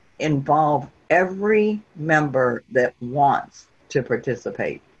involve every member that wants to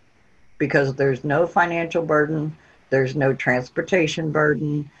participate, because there's no financial burden, there's no transportation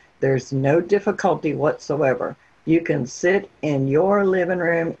burden, there's no difficulty whatsoever. You can sit in your living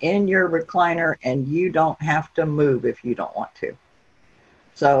room, in your recliner, and you don't have to move if you don't want to.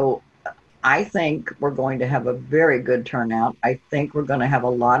 So I think we're going to have a very good turnout. I think we're going to have a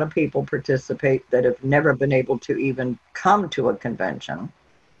lot of people participate that have never been able to even come to a convention.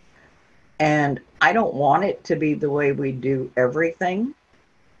 And I don't want it to be the way we do everything,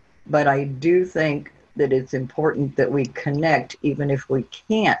 but I do think that it's important that we connect even if we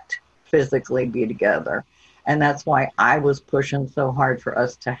can't physically be together. And that's why I was pushing so hard for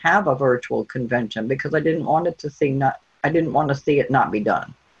us to have a virtual convention, because I didn't want to see it not be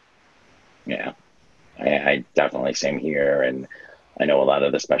done. Yeah, I definitely, same here. And I know a lot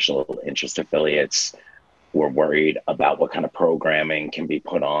of the special interest affiliates were worried about what kind of programming can be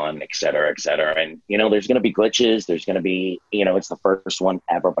put on, et cetera, et cetera. And, there's going to be glitches. There's going to be, it's the first one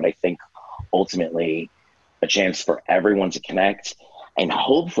ever, but I think ultimately a chance for everyone to connect, and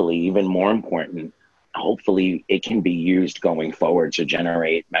hopefully, even more important, hopefully it can be used going forward to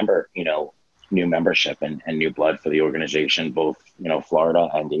generate new membership and new blood for the organization, both, Florida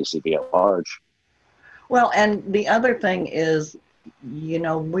and ACB at large. Well, and the other thing is,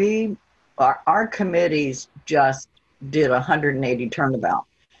 our committees just did 180 turnabout,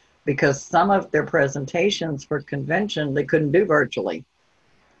 because some of their presentations for convention, they couldn't do virtually.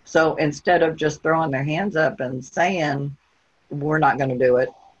 So instead of just throwing their hands up and saying, we're not going to do it,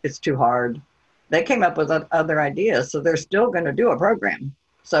 it's too hard, they came up with other ideas. So they're still going to do a program.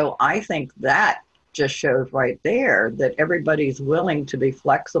 So I think that just shows right there that everybody's willing to be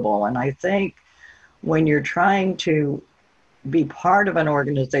flexible. And I think when you're trying to be part of an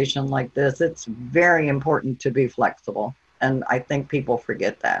organization like this, it's very important to be flexible. And I think people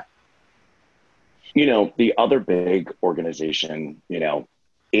forget that. The other big organization,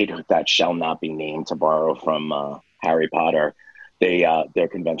 it that shall not be named, to borrow from Harry Potter, their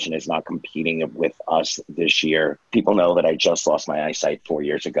convention is not competing with us this year. People know that I just lost my eyesight 4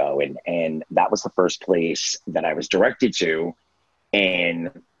 years ago, and that was the first place that I was directed to.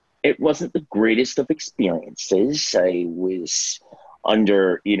 And it wasn't the greatest of experiences. I was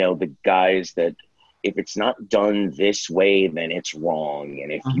under, the guise that if it's not done this way, then it's wrong.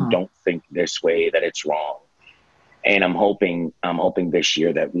 And if you don't think this way, that it's wrong. And I'm hoping this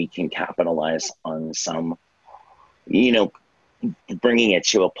year that we can capitalize on some, bringing it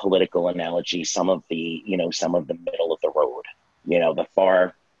to a political analogy, some of the middle of the road, the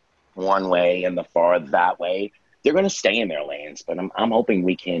far one way and the far that way. They're going to stay in their lanes, but I'm hoping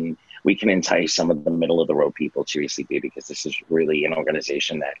we can entice some of the middle of the road people to ACB, because this is really an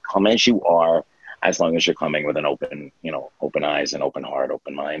organization that, come as you are, as long as you're coming with an open eyes and open heart,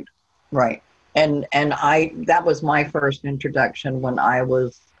 open mind. Right. And that was my first introduction when I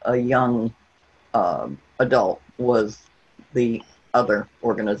was a young adult, was the other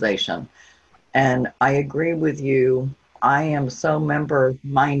organization. And I agree with you. I am so member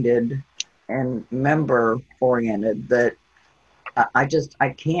minded and member oriented that I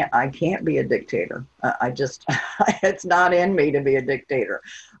can't be a dictator. It's not in me to be a dictator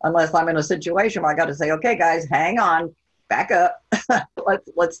unless I'm in a situation where I got to say, okay, guys, hang on, back up.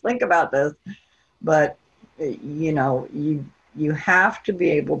 let's think about this. But, you have to be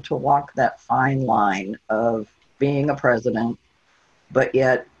able to walk that fine line of being a president, but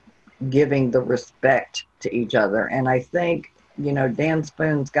yet giving the respect to each other. And I think, Dan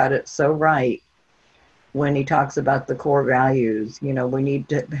Spoon's got it so right when he talks about the core values. We need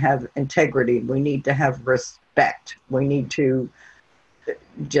to have integrity. We need to have respect. We need to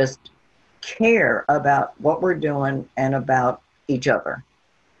just care about what we're doing and about each other.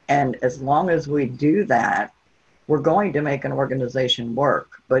 And as long as we do that, we're going to make an organization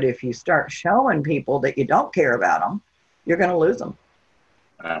work. But if you start showing people that you don't care about them, you're going to lose them.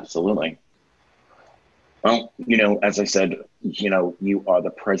 Absolutely. Well, as I said, you are the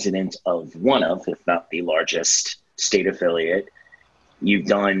president of one of, if not the largest state affiliate. You've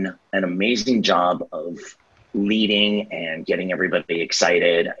done an amazing job of leading and getting everybody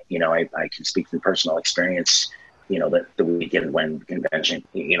excited. I can speak from personal experience, the weekend when convention,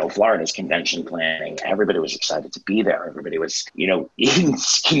 Florida's convention planning, everybody was excited to be there. Everybody was, in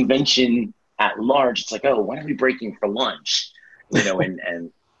convention at large. It's like, oh, when are we breaking for lunch?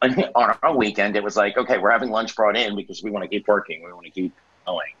 And on our weekend, it was like, okay, we're having lunch brought in because we want to keep working. We want to keep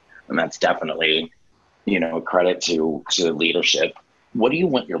going. And that's definitely, credit to leadership. What do you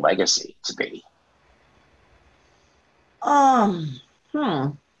want your legacy to be?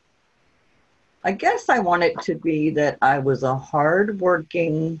 I guess I want it to be that I was a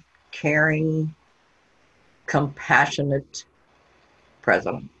hardworking, caring, compassionate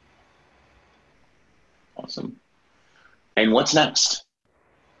president. Awesome. And what's next?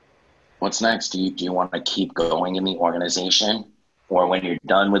 What's next? Do you want to keep going in the organization? Or when you're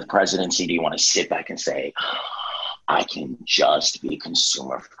done with presidency, do you want to sit back and say, I can just be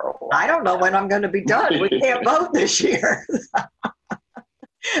consumer for a while? I don't know when I'm going to be done. We can't vote this year.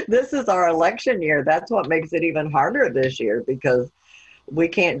 This is our election year. That's what makes it even harder this year, because we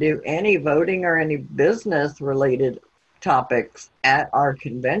can't do any voting or any business related topics at our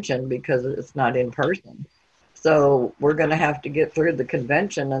convention because it's not in person. So we're going to have to get through the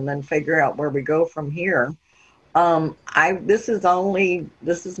convention and then figure out where we go from here. This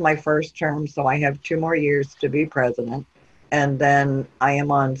is my first term, so I have 2 more years to be president. And then I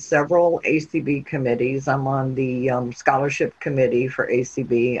am on several ACB committees. I'm on the scholarship committee for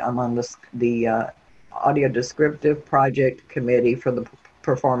ACB. I'm on the audio descriptive project committee for the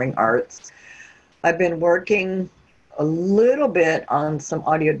performing arts. I've been working a little bit on some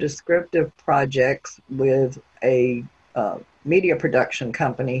audio descriptive projects with a media production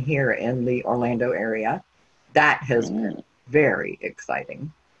company here in the Orlando area. That has been very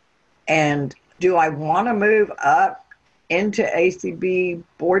exciting. And do I want to move up into ACB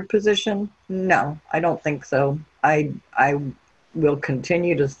board position? No, I don't think so. I will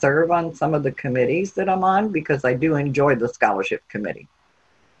continue to serve on some of the committees that I'm on because I do enjoy the scholarship committee.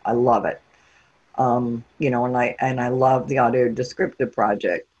 I love it. And I love the audio descriptive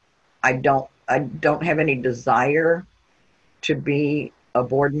project. I don't have any desire to be a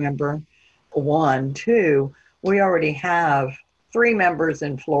board member. 1, 2, we already have 3 members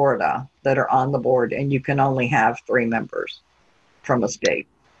in Florida that are on the board, and you can only have 3 members from a state.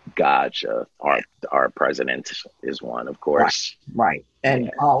 Gotcha. Our president is one, of course. Right.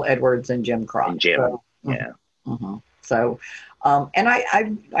 And Paul Edwards and Jim Croft. And Jim, so, yeah. Mm-hmm. So, and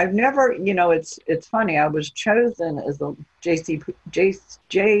I've never, it's funny. I was chosen as the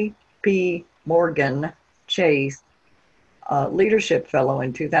J.P. Morgan Chase Leadership Fellow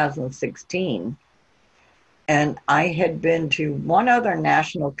in 2016. And I had been to one other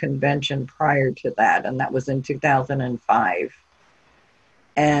national convention prior to that, and that was in 2005.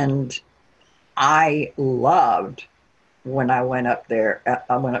 And I loved when I went up there.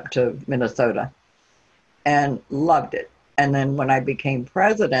 I went up to Minnesota and loved it. And then when I became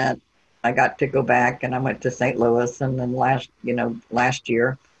president, I got to go back and I went to St. Louis. And then last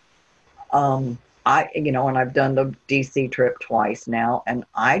year, and I've done the DC trip twice now. And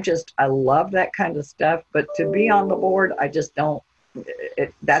I love that kind of stuff. But to be on the board, I just don't,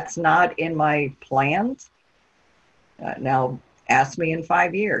 that's not in my plans. Now, ask me in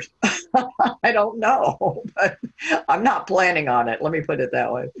 5 years. I don't know, but I'm not planning on it. Let me put it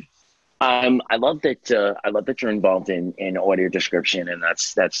that way. I love that you're involved in audio description, and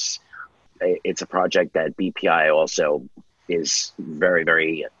it's a project that BPI also is very,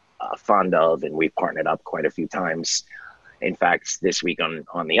 very fond of, and we've partnered up quite a few times. In fact, this week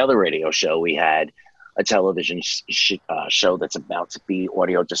on the other radio show, we had a television show that's about to be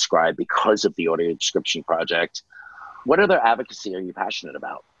audio described because of the audio description project. What other advocacy are you passionate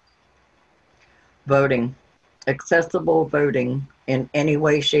about? Voting, accessible voting in any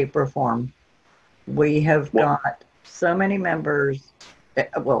way, shape, or form. We have got so many members,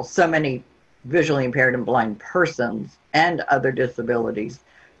 so many visually impaired and blind persons and other disabilities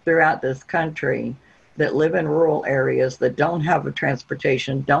throughout this country that live in rural areas that don't have a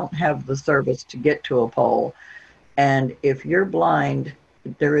transportation, don't have the service to get to a poll. And if you're blind,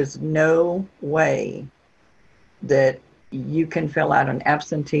 there is no way that you can fill out an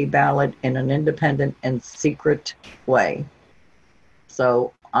absentee ballot in an independent and secret way.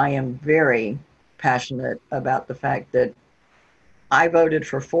 So I am very passionate about the fact that I voted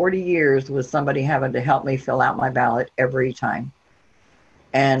for 40 years with somebody having to help me fill out my ballot every time.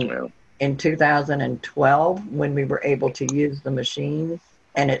 And in 2012, when we were able to use the machines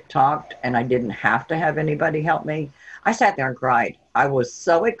and it talked and I didn't have to have anybody help me, I sat there and cried. I was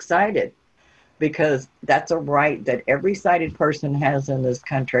so excited because that's a right that every sighted person has in this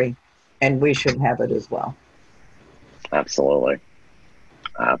country, and we should have it as well. Absolutely.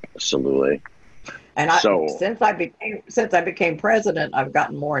 And since I became president, I've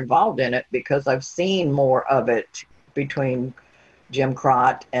gotten more involved in it because I've seen more of it between Jim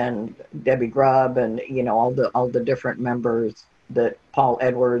Crott and Debbie Grubb and all the different members, that Paul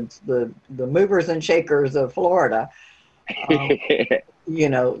Edwards, the movers and shakers of Florida.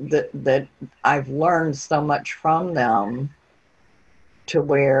 That I've learned so much from them to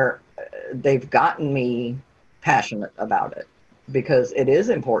where they've gotten me passionate about it, because it is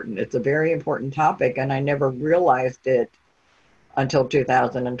important. It's a very important topic, and I never realized it until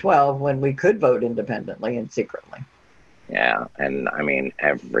 2012 when we could vote independently and secretly. Yeah, and I mean,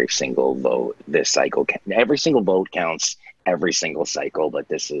 every single vote this cycle, every single vote counts every single cycle, but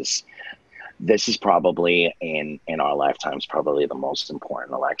this is probably in our lifetimes probably the most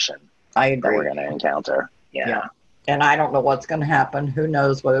important election I agree. that we're going to encounter. Yeah. And I don't know what's going to happen. Who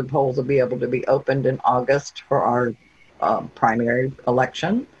knows whether polls will be able to be opened in August for our primary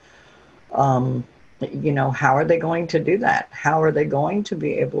election. How are they going to do that? How are they going to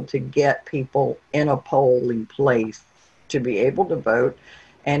be able to get people in a polling place to be able to vote?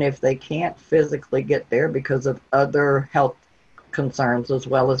 And if they can't physically get there because of other health concerns as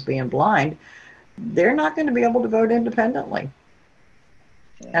well as being blind, they're not going to be able to vote independently.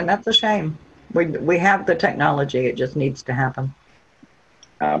 And that's a shame. We have the technology. It just needs to happen.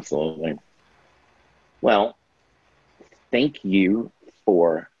 Absolutely. Well, thank you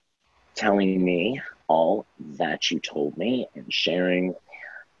for telling me all that you told me and sharing.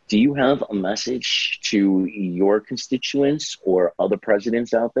 Do you have a message to your constituents or other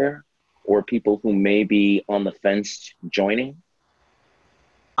presidents out there, or people who may be on the fence joining?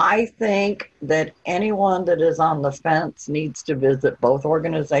 I think that anyone that is on the fence needs to visit both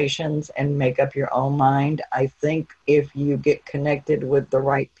organizations and make up your own mind. I think if you get connected with the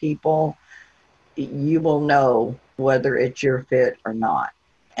right people, you will know whether it's your fit or not.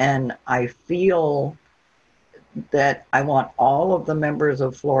 And I feel that I want all of the members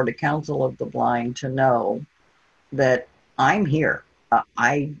of Florida Council of the Blind to know that I'm here.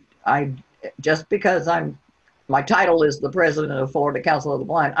 I just because my title is the president of Florida Council of the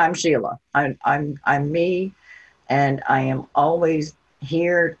Blind, I'm Sheila. I'm me, and I am always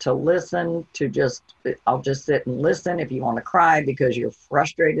here to listen, I'll just sit and listen. If you want to cry because you're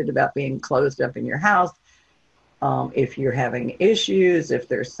frustrated about being closed up in your house, if you're having issues, if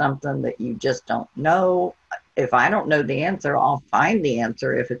there's something that you just don't know, if I don't know the answer, I'll find the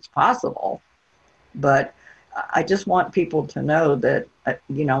answer if it's possible. But I just want people to know that,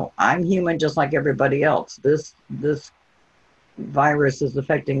 I'm human just like everybody else. This virus is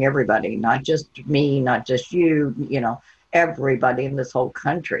affecting everybody, not just me, not just you, everybody in this whole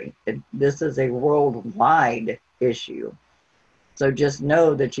country. This is a worldwide issue. So just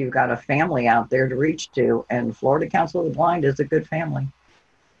know that you've got a family out there to reach to, and Florida Council of the Blind is a good family.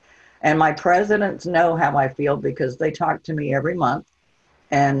 And my presidents know how I feel because they talk to me every month,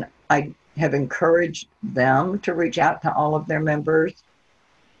 and I have encouraged them to reach out to all of their members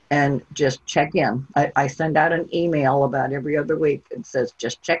and just check in. I send out an email about every other week. It says,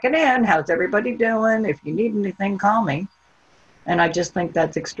 just checking in. How's everybody doing? If you need anything, call me. And I just think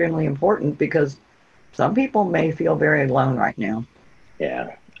that's extremely important because some people may feel very alone right now.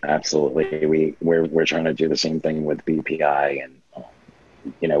 Yeah, absolutely. We're trying to do the same thing with BPI, and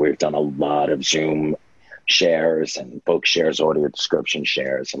we've done a lot of Zoom shares and book shares, audio description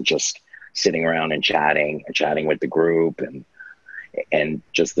shares, and just sitting around and chatting with the group. And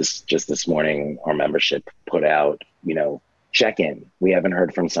just this morning, our membership put out, check in. We haven't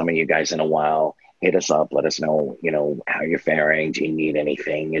heard from some of you guys in a while. Hit us up. Let us know, how you're faring. Do you need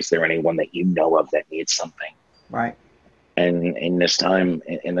anything? Is there anyone that you know of that needs something? Right. And in this time,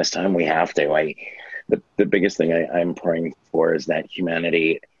 we have to. The biggest thing I'm praying for is that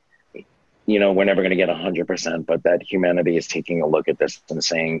humanity, we're never going to get 100%, but that humanity is taking a look at this and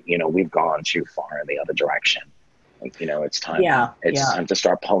saying, we've gone too far in the other direction. It's time. It's time to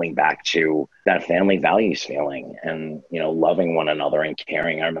start pulling back to that family values feeling and, loving one another and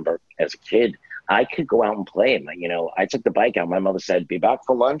caring. I remember as a kid, I could go out and play. I took the bike out. My mother said, be back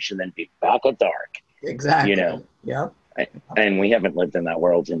for lunch and then be back at dark. Exactly. Yep. And we haven't lived in that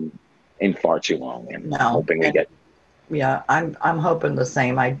world in far too long. And hoping we get. Yeah, I'm hoping the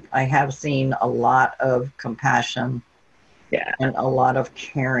same. I have seen a lot of compassion. Yeah. And a lot of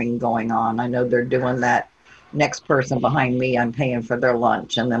caring going on. I know they're doing that. Next person behind me, I'm paying for their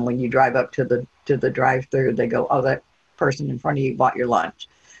lunch. And then when you drive up to the drive-through, they go, oh, that person in front of you bought your lunch.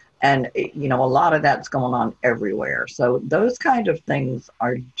 And, a lot of that's going on everywhere. So those kind of things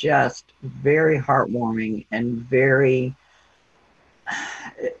are just very heartwarming and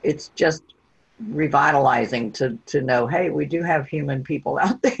it's just revitalizing to know, hey, we do have human people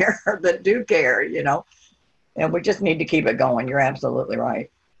out there that do care, and we just need to keep it going. You're absolutely right.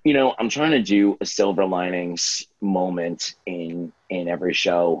 I'm trying to do a silver linings moment in every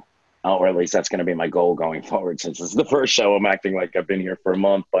show, or at least that's going to be my goal going forward. Since this is the first show, I'm acting like I've been here for a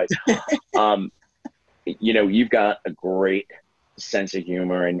month, but, you've got a great sense of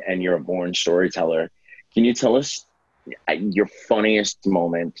humor and you're a born storyteller. Can you tell us your funniest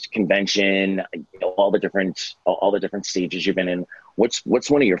moment, convention, all the different stages you've been in? What's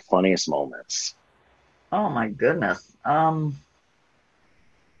one of your funniest moments? Oh my goodness.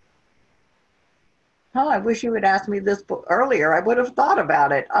 I wish you had asked me this earlier. I would have thought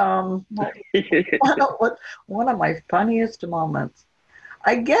about it. One of my funniest moments,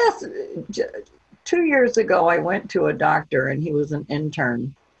 I guess 2 years ago, I went to a doctor and he was an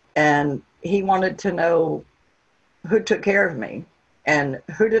intern and he wanted to know who took care of me and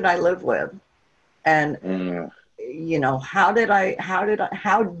who did I live with? And, how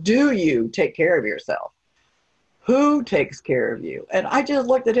do you take care of yourself? Who takes care of you? And I just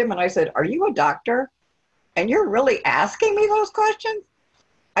looked at him and I said, are you a doctor? And you're really asking me those questions?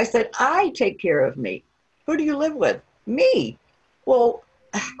 I said, I take care of me. Who do you live with? Me. Well,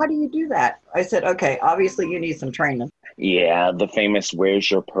 how do you do that? I said, okay, obviously you need some training. Yeah, the famous "where's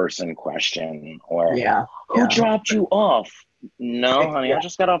your person" question, or who dropped you off? No, honey, I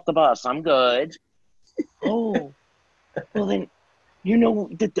just got off the bus. I'm good. Oh, well then,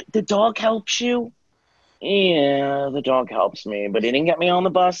 the dog helps you? Yeah, the dog helps me, but he didn't get me on the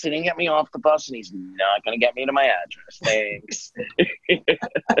bus. He didn't get me off the bus, and he's not going to get me to my address. Thanks.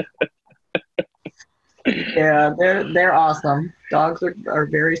 Yeah, they're awesome. Dogs are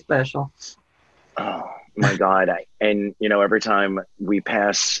very special. Oh my God! Every time we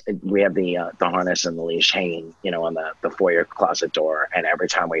pass, we have the harness and the leash hanging, on the foyer closet door, and every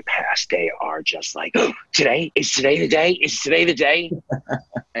time we pass, they are just like, oh, today is today the day? Is today the day?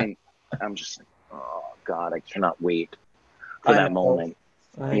 And I'm just like, oh God, I cannot wait for that moment.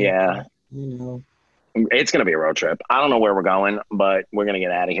 Yeah. It's going to be a road trip. I don't know where we're going, but we're going to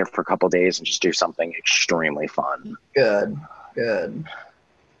get out of here for a couple of days and just do something extremely fun. Good.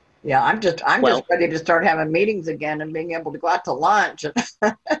 Yeah, I'm just ready to start having meetings again and being able to go out to lunch.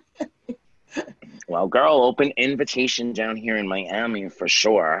 Well, girl, open invitation down here in Miami for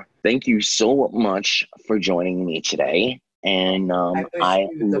sure. Thank you so much for joining me today. And I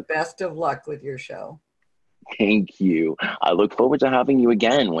wish you the best of luck with your show. Thank you. I look forward to having you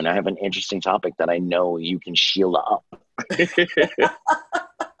again when I have an interesting topic that I know you can shield up.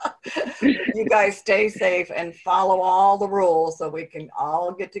 You guys stay safe and follow all the rules so we can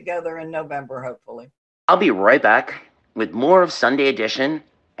all get together in November, hopefully. I'll be right back with more of Sunday Edition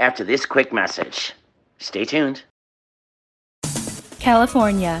after this quick message. Stay tuned.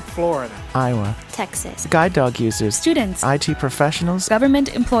 California, Florida, Iowa, Texas, guide dog users, students, IT professionals,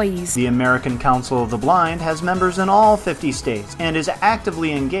 government employees. The American Council of the Blind has members in all 50 states and is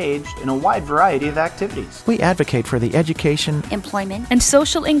actively engaged in a wide variety of activities. We advocate for the education, employment, and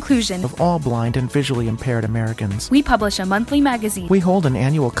social inclusion of all blind and visually impaired Americans. We publish a monthly magazine. We hold an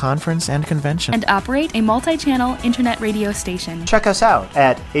annual conference and convention. And operate a multi-channel internet radio station. Check us out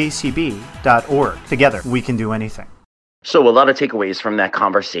at acb.org. Together, we can do anything. So a lot of takeaways from that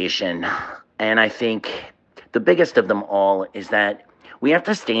conversation. And I think the biggest of them all is that we have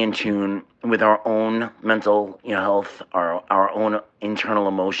to stay in tune with our own mental health, our own internal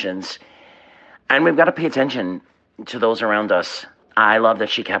emotions. And we've got to pay attention to those around us. I love that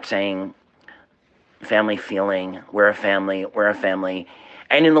she kept saying, family feeling. We're a family. We're a family.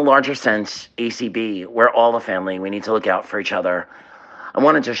 And in the larger sense, ACB, we're all a family. We need to look out for each other. I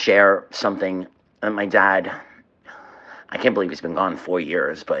wanted to share something that my dad, I can't believe he's been gone 4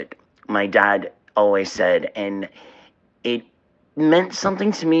 years, but my dad always said, and it meant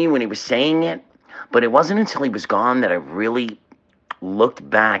something to me when he was saying it, but it wasn't until he was gone that I really looked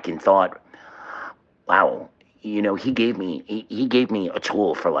back and thought, wow, you know, he gave me a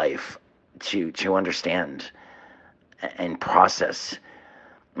tool for life to understand and process.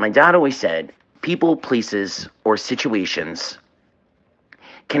 My dad always said, people, places, or situations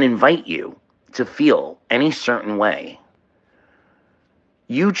can invite you to feel any certain way.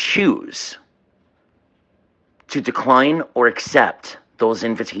 You choose to decline or accept those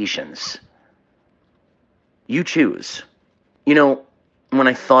invitations. You choose. You know, when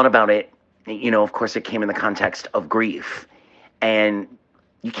I thought about it, you know, of course it came in the context of grief. And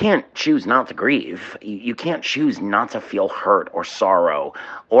you can't choose not to grieve. You can't choose not to feel hurt or sorrow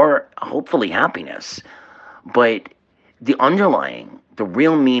or hopefully happiness. But the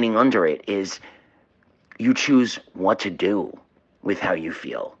real meaning under it is you choose what to do with how you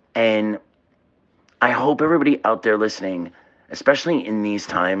feel. And I hope everybody out there listening, especially in these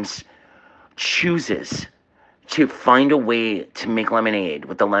times, chooses to find a way to make lemonade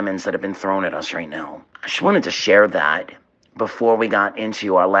with the lemons that have been thrown at us right now. I just wanted to share that before we got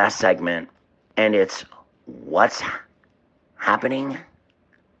into our last segment, and it's what's happening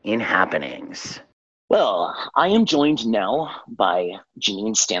in happenings. Well, I am joined now by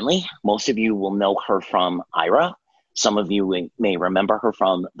Janine Stanley. Most of you will know her from Aira. Some of you may remember her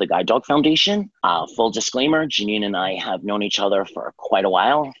from the Guide Dog Foundation. Full disclaimer, Janine and I have known each other for quite a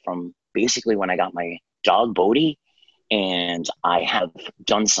while, from basically when I got my dog, Bodhi, and I have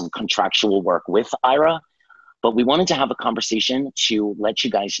done some contractual work with Aira. But we wanted to have a conversation to let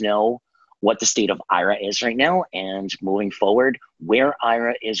you guys know what the state of Aira is right now and moving forward, where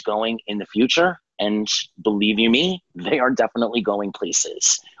Aira is going in the future. And believe you me, they are definitely going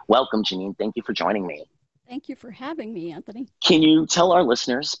places. Welcome, Janine. Thank you for joining me. Thank you for having me, Anthony. Can you tell our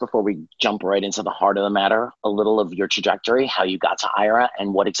listeners, before we jump right into the heart of the matter, a little of your trajectory, how you got to Aira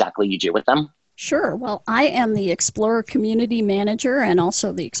and what exactly you do with them? Sure. Well, I am the Explorer Community Manager and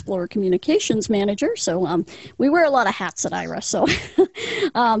also the Explorer Communications Manager. So we wear a lot of hats at Aira. So,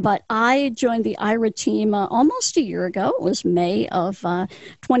 but I joined the Aira team almost a year ago. It was May of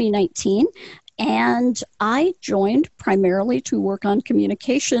 2019. And I joined primarily to work on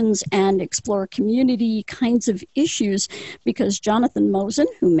communications and explore community kinds of issues because Jonathan Mosen,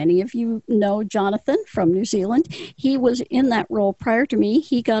 who many of you know Jonathan from New Zealand, he was in that role prior to me.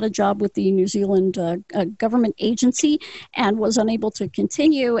 He got a job with the New Zealand government agency and was unable to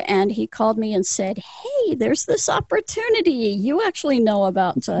continue. And he called me and said, hey, there's this opportunity. You actually know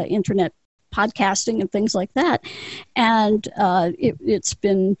about internet podcasting and things like that. And it's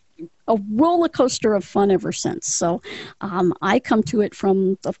been a roller coaster of fun ever since. So I come to it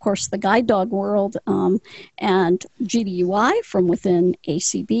from, of course, the guide dog world and GDUI from within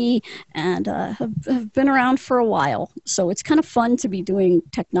ACB, and have been around for a while. So it's kind of fun to be doing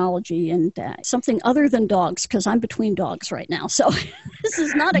technology and something other than dogs, because I'm between dogs right now. So this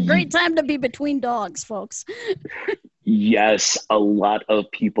is not a great time to be between dogs, folks. Yes, a lot of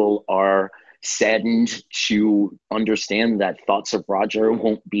people are saddened to understand that thoughts of Roger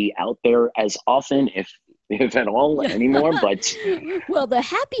won't be out there as often, if at all, anymore. But well, the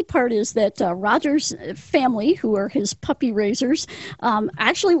happy part is that Roger's family, who are his puppy raisers,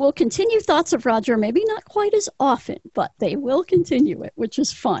 actually will continue Thoughts of Roger, maybe not quite as often, but they will continue it, which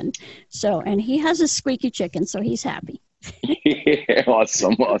is fun. So, and he has a squeaky chicken, so he's happy.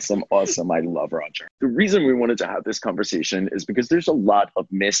 Awesome. I love Roger. The reason we wanted to have this conversation is because there's a lot of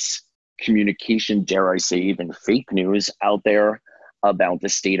miscommunication, dare I say, even fake news out there about the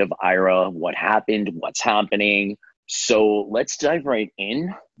state of Aira, what happened, what's happening. So let's dive right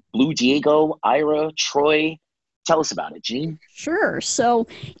in. Blue Diego, Aira, Troy, tell us about it, Jean. Sure. So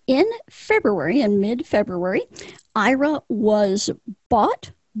in mid-February, Aira was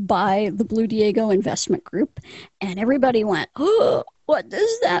bought by the Blue Diego Investment Group, and everybody went, oh, what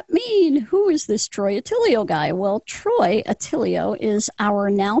does that mean? Who is this Troy Attilio guy? Well, Troy Attilio is our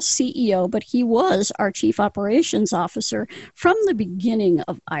now CEO, but he was our Chief Operations Officer from the beginning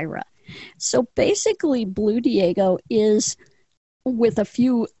of Aira. So basically, Blue Diego is, with a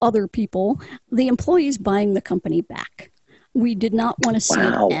few other people, the employees buying the company back. We did not want to see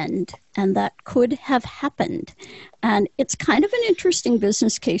it end, and that could have happened. And it's kind of an interesting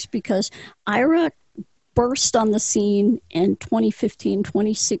business case because Aira burst on the scene in 2015,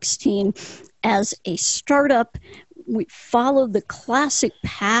 2016 as a startup We followed the classic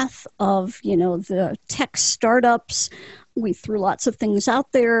path of, the tech startups. We threw lots of things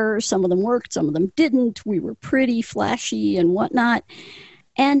out there. Some of them worked, some of them didn't. We were pretty flashy and whatnot.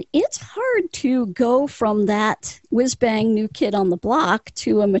 And it's hard to go from that whiz-bang new kid on the block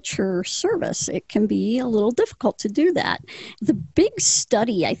to a mature service. It can be a little difficult to do that. The big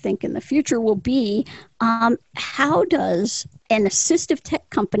study, I think, in the future will be how does an assistive tech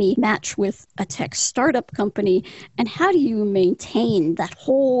company match with a tech startup company, and how do you maintain that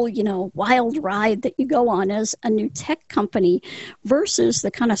whole, wild ride that you go on as a new tech company versus the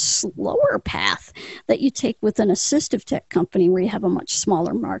kind of slower path that you take with an assistive tech company where you have a much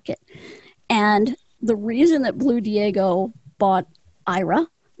smaller market. And the reason that Blue Diego bought Aira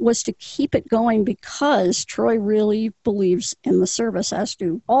was to keep it going because Troy really believes in the service, as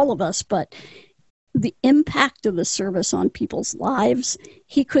do all of us, but the impact of the service on people's lives,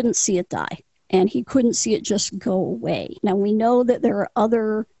 he couldn't see it die, and he couldn't see it just go away. Now, we know that there are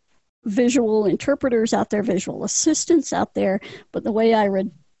other visual interpreters out there, visual assistants out there, but the way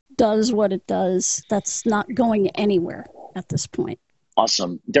Aira does what it does, that's not going anywhere at this point.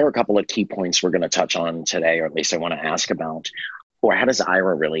 Awesome. There are a couple of key points we're going to touch on today, or at least I want to ask about. Or how does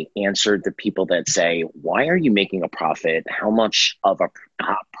Aira really answer the people that say, why are you making a profit? How much of a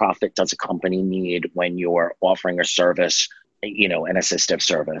profit does a company need when you're offering a service, an assistive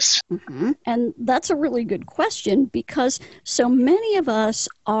service? Mm-hmm. And that's a really good question, because so many of us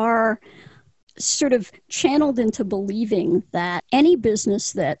are sort of channeled into believing that any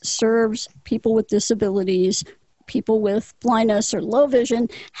business that serves people with disabilities, people with blindness or low vision,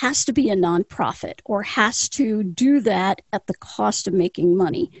 has to be a nonprofit or has to do that at the cost of making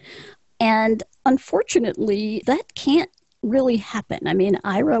money. And unfortunately, that can't really happen. I mean,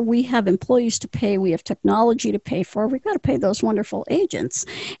 Aira, we have employees to pay, we have technology to pay for, we've got to pay those wonderful agents.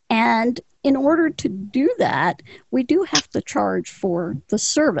 And in order to do that, we do have to charge for the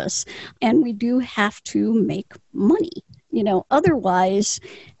service, and we do have to make money. Otherwise,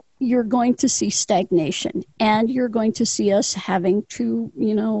 you're going to see stagnation, and you're going to see us having to,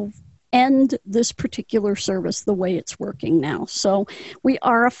 end this particular service the way it's working now. So we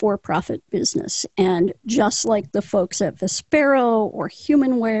are a for-profit business, and just like the folks at Vispero or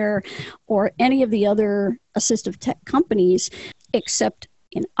Humanware or any of the other assistive tech companies, except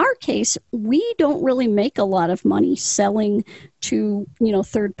in our case, we don't really make a lot of money selling to,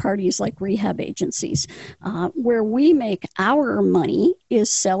 third parties like rehab agencies. Where we make our money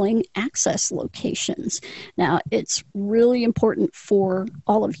is selling access locations. Now, it's really important for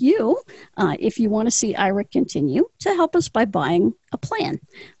all of you, if you want to see Aira continue, to help us by buying a plan.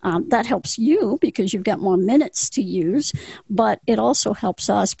 That helps you because you've got more minutes to use, but it also helps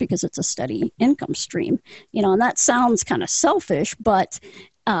us because it's a steady income stream. And that sounds kind of selfish, but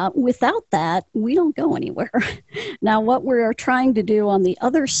without that, we don't go anywhere. Now, what we're trying to do on the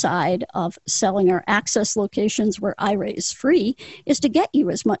other side of selling our access locations where Aira is free is to get you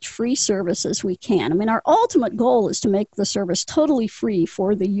as much free service as we can. I mean, our ultimate goal is to make the service totally free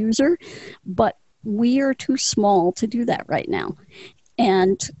for the user, but we are too small to do that right now.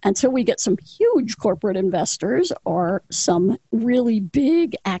 And until we get some huge corporate investors or some really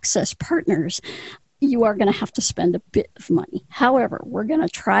big access partners, you are going to have to spend a bit of money. However, we're going to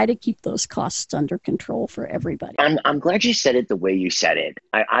try to keep those costs under control for everybody. I'm glad you said it the way you said it.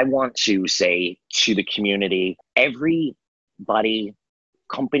 I want to say to the community, everybody,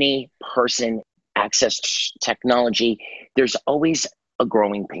 company, person, access technology, there's always a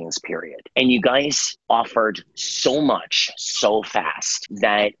growing pains period. And you guys offered so much so fast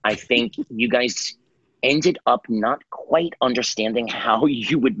that I think you guys ended up not quite understanding how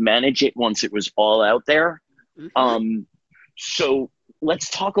you would manage it once it was all out there. Mm-hmm. So let's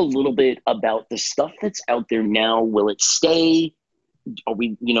talk a little bit about the stuff that's out there now. Will it stay? Are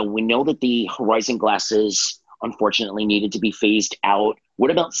we know that the Horizon glasses unfortunately needed to be phased out.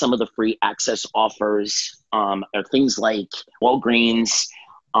 What about some of the free access offers? Are things like Walgreens,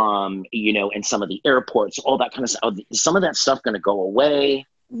 and some of the airports, all that kind of stuff? Is some of that stuff going to go away?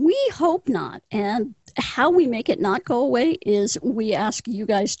 We hope not. And how we make it not go away is we ask you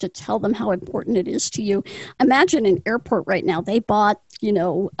guys to tell them how important it is to you. Imagine an airport right now. They bought,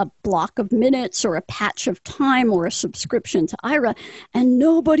 a block of minutes or a patch of time or a subscription to Aira, and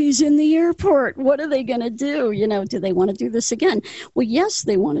nobody's in the airport. What are they going to do? Do they want to do this again? Well, yes,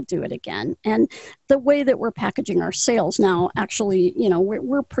 they want to do it again. And the way that we're packaging our sales now, actually,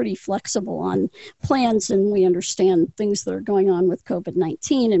 we're pretty flexible on plans, and we understand things that are going on with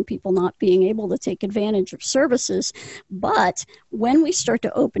COVID-19. quarantine and people not being able to take advantage of services. But when we start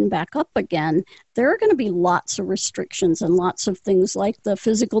to open back up again, there are going to be lots of restrictions and lots of things like the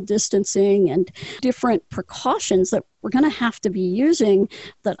physical distancing and different precautions that we're going to have to be using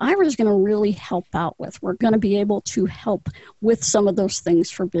that Aira is going to really help out with. We're going to be able to help with some of those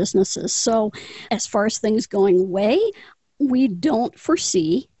things for businesses. So as far as things going away, we don't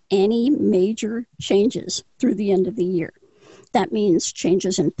foresee any major changes through the end of the year. That means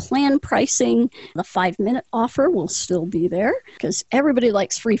changes in plan pricing. The 5-minute offer will still be there because everybody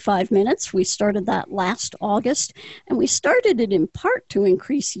likes free 5 minutes. We started that last August, and we started it in part to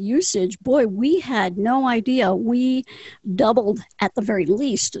increase usage. Boy, we had no idea. We doubled, at the very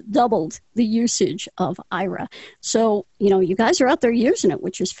least, doubled the usage of Aira. So, you guys are out there using it,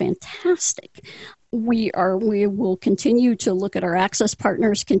 which is fantastic. We will continue to look at our access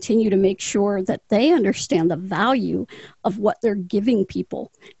partners, continue to make sure that they understand the value of what they're giving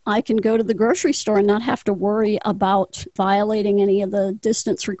people. I can go to the grocery store and not have to worry about violating any of the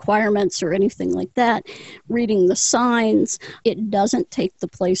distance requirements or anything like that. Reading the signs, it doesn't take the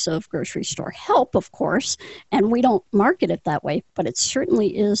place of grocery store help, of course, and we don't market it that way, but it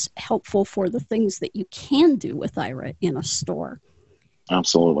certainly is helpful for the things that you can do with Aira in a store.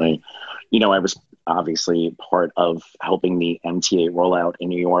 Absolutely. I was obviously part of helping the MTA rollout in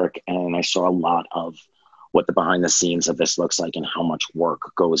New York, and I saw a lot of what the behind the scenes of this looks like and how much work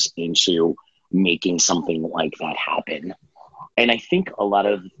goes into making something like that happen. And I think a lot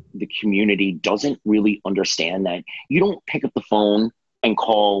of the community doesn't really understand that you don't pick up the phone and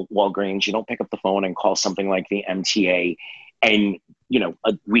call Walgreens, you don't pick up the phone and call something like the MTA, and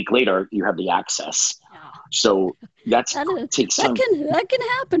a week later you have the access. So takes time. That can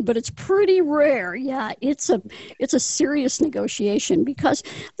happen, but it's pretty rare. Yeah, it's a serious negotiation because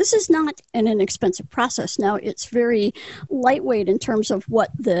this is not an inexpensive process. Now, it's very lightweight in terms of what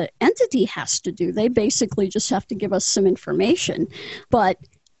the entity has to do. They basically just have to give us some information. But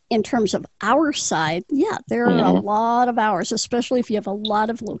in terms of our side, there are a lot of hours, especially if you have a lot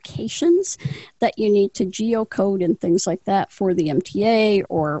of locations that you need to geocode and things like that for the MTA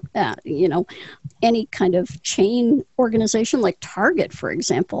or, any kind of chain organization like Target, for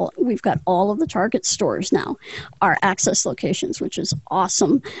example. We've got all of the Target stores now, our access locations, which is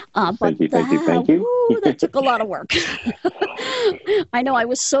awesome. Thank you. That took a lot of work. I know, I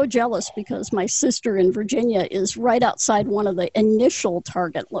was so jealous because my sister in Virginia is right outside one of the initial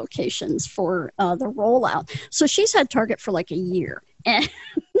Target locations for the rollout. So she's had Target for like a year. And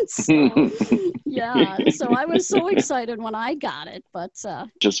so I was so excited when I got it. But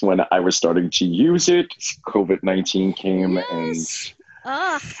just when I was starting to use it, COVID-19 came. Yes.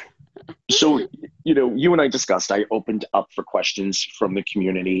 So, you and I discussed, I opened up for questions from the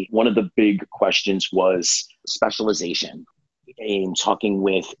community. One of the big questions was specialization. In talking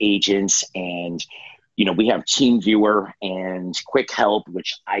with agents, and we have TeamViewer and Quick Help,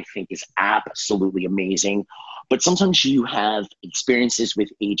 which I think is absolutely amazing. But sometimes you have experiences with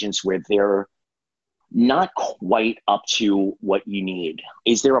agents where they're not quite up to what you need.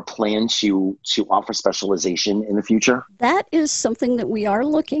 Is there a plan to offer specialization in the future? That is something that we are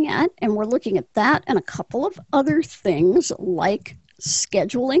looking at, and we're looking at that and a couple of other things like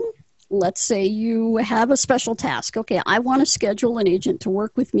scheduling. Let's say you have a special task. Okay, I want to schedule an agent to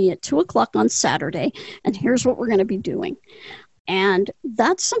work with me at 2:00 on Saturday, and here's what we're going to be doing. And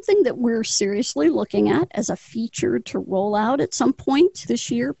that's something that we're seriously looking at as a feature to roll out at some point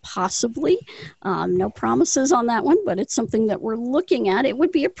this year, possibly. No promises on that one, but it's something that we're looking at. It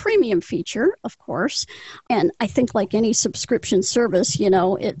would be a premium feature, of course. And I think like any subscription service,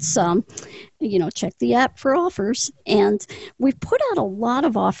 it's check the app for offers. And we've put out a lot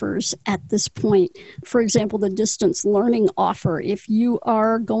of offers at this point. For example, the distance learning offer. If you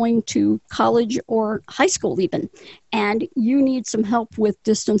are going to college or high school even, and you need some help with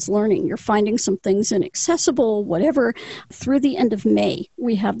distance learning, you're finding some things inaccessible, whatever, through the end of May,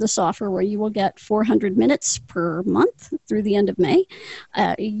 we have this offer where you will get 400 minutes per month through the end of May.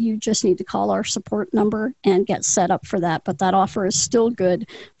 You just need to call our support number and get set up for that. But that offer is still good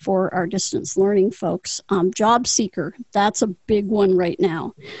for our distance learning folks. Job Seeker, that's a big one right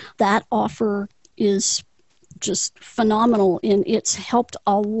now. That offer is just phenomenal, and it's helped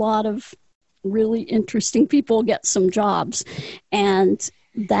a lot of really interesting people get some jobs. And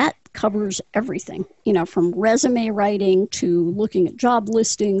that covers everything, from resume writing to looking at job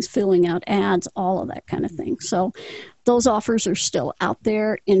listings, filling out ads, all of that kind of thing. So those offers are still out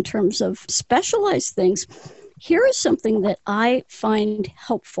there. In terms of specialized things, here is something that I find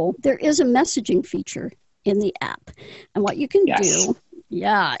helpful. There is a messaging feature in the app. And what you can do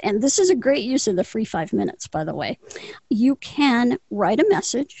Yeah, and this is a great use of the free 5 minutes, by the way. You can write a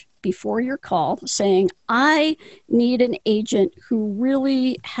message before your call saying, I need an agent who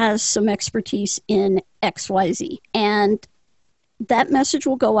really has some expertise in XYZ. And that message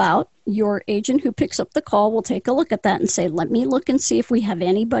will go out. Your agent who picks up the call will take a look at that and say, let me look and see if we have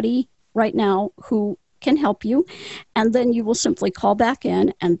anybody right now who can help you. And then you will simply call back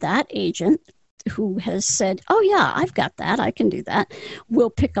in, and that agent who has said, oh yeah, I've got that, I can do that,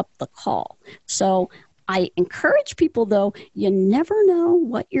 will pick up the call. So I encourage people, though, you never know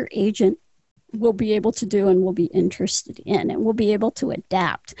what your agent will be able to do and will be interested in, and will be able to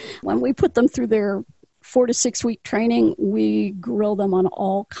adapt. When we put them through their 4 to 6 week training, we grill them on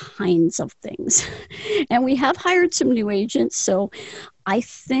all kinds of things. And we have hired some new agents, so I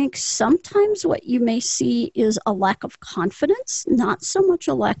think sometimes what you may see is a lack of confidence, not so much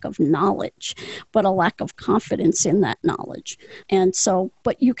a lack of knowledge, but a lack of confidence in that knowledge. And so,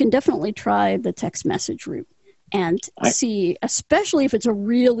 but you can definitely try the text message route and see, especially if it's a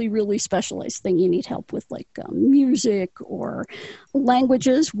really, really specialized thing you need help with, like music or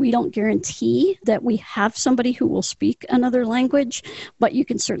languages. We don't guarantee that we have somebody who will speak another language, but you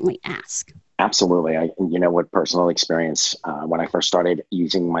can certainly ask. Absolutely. With personal experience, when I first started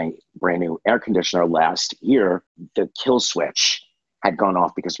using my brand new air conditioner last year, the kill switch had gone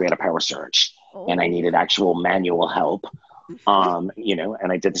off because we had a power surge and I needed actual manual help. And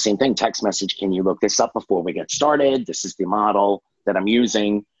I did the same thing. Text message, can you look this up before we get started? This is the model that I'm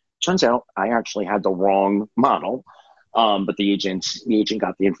using. Turns out I actually had the wrong model. But the agent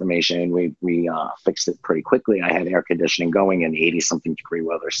got the information. We fixed it pretty quickly. I had air conditioning going in 80-something degree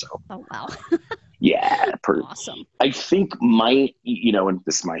weather. So, oh wow, yeah, awesome. I think and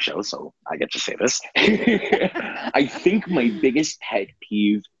this is my show, so I get to say this. I think my biggest pet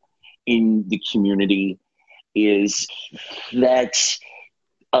peeve in the community is that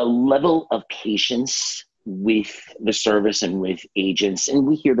a level of patience with the service and with agents, and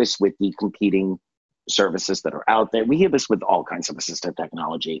we hear this with the competing services that are out there. We hear this with all kinds of assistive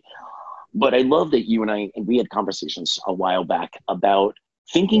technology. But I love that you and we had conversations a while back about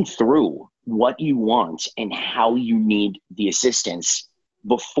thinking through what you want and how you need the assistance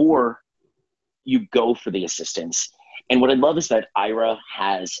before you go for the assistance. And what I love is that Aira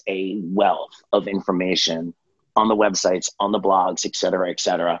has a wealth of information on the websites, on the blogs, et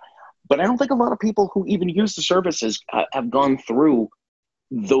cetera, but I don't think a lot of people who even use the services have gone through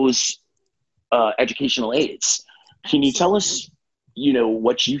those educational aids. Can you tell us,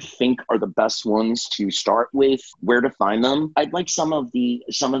 what you think are the best ones to start with, where to find them? I'd like some of the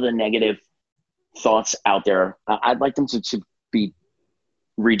negative thoughts out there. I'd like them to be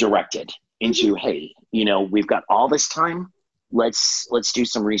redirected into, hey, we've got all this time. Let's do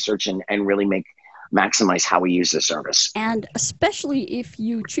some research and really maximize how we use the service. And especially if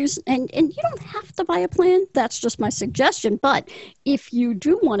you choose, and you don't have to buy a plan, that's just my suggestion, but if you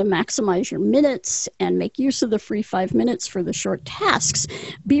do want to maximize your minutes and make use of the free 5 minutes for the short tasks,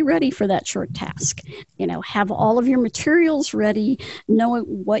 be ready for that short task. Have all of your materials ready, know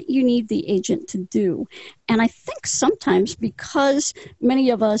what you need the agent to do. And I think sometimes, because many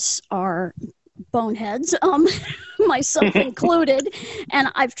of us are boneheads, myself included,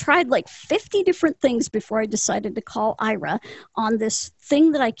 and I've tried like 50 different things before I decided to call Aira on this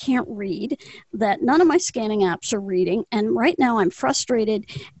thing that I can't read, that none of my scanning apps are reading, and right now I'm frustrated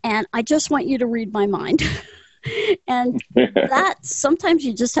and I just want you to read my mind. And that sometimes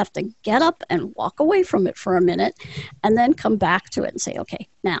you just have to get up and walk away from it for a minute and then come back to it and say, okay,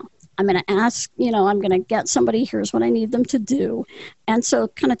 now I'm going to ask, I'm going to get somebody, here's what I need them to do. And so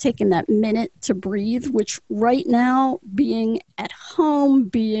kind of taking that minute to breathe, which right now, being at home,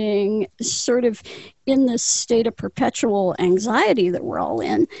 being sort of in this state of perpetual anxiety that we're all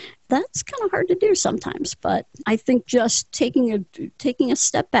in, that's kind of hard to do sometimes. But I think just taking a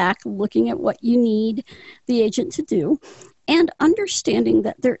step back, looking at what you need the agent to do, and understanding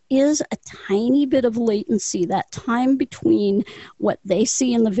that there is a tiny bit of latency, that time between what they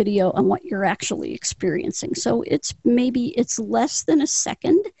see in the video and what you're actually experiencing. So it's less than a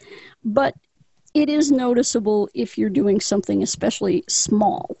second, but it is noticeable if you're doing something especially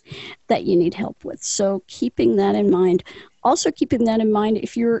small that you need help with. So keeping that in mind. Also keeping that in mind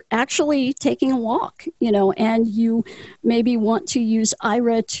if you're actually taking a walk, and you maybe want to use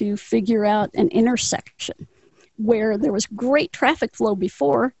Aira to figure out an intersection where there was great traffic flow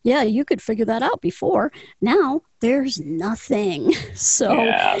before. Yeah, you could figure that out before. Now there's nothing. So,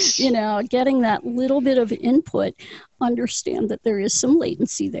 yes. Getting that little bit of input, understand that there is some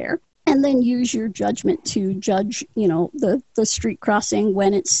latency there. and then use your judgment to judge, the street crossing,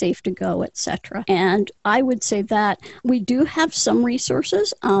 when it's safe to go, etc. And I would say that we do have some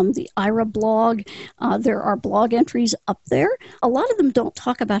resources. The Aira blog, there are blog entries up there. A lot of them don't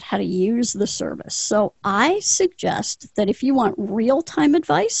talk about how to use the service. So I suggest that if you want real-time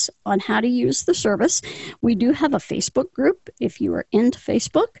advice on how to use the service, we do have a Facebook group if you are into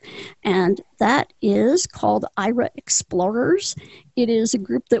Facebook, and that is called Aira Explorers. It is a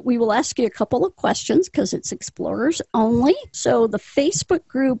group that we will ask you a couple of questions because it's explorers only. So the Facebook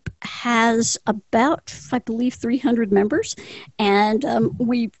group has about, I believe, 300 members, and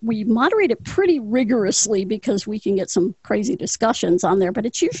we moderate it pretty rigorously because we can get some crazy discussions on there, but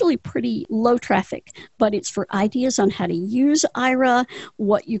it's usually pretty low traffic. But it's for ideas on how to use Aira,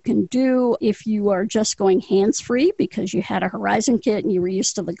 what you can do if you are just going hands-free because you had a Horizon kit and you were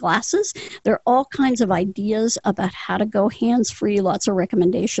used to the glasses. There are all kinds of ideas about how to go hands-free, lots of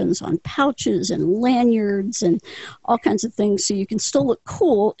recommendations on pouches and lanyards and all kinds of things so you can still look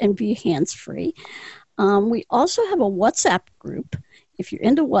cool and be hands-free. We also have a WhatsApp group if you're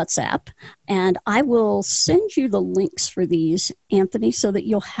into WhatsApp, and I will send you the links for these, Anthony, so that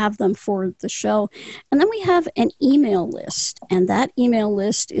you'll have them for the show. And then we have an email list, and that email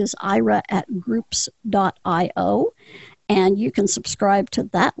list is aira@groups.io, and you can subscribe to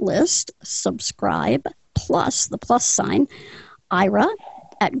that list, subscribe plus the plus sign,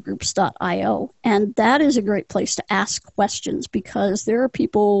 aira@groups.io. And that is a great place to ask questions because there are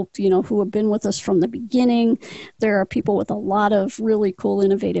people, who have been with us from the beginning. There are people with a lot of really cool,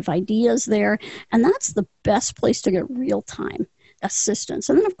 innovative ideas there. And that's the best place to get real-time assistance.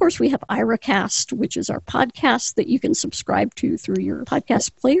 And then, of course, we have AiraCast, which is our podcast that you can subscribe to through your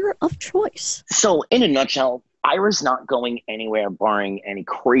podcast player of choice. So in a nutshell, Aira's not going anywhere barring any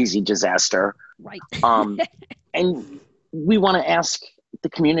crazy disaster. Right. And we want to ask the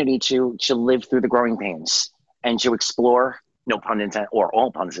community to live through the growing pains and to explore, no pun intended, or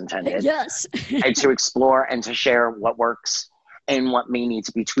all puns intended. Yes. And to explore and to share what works and what may need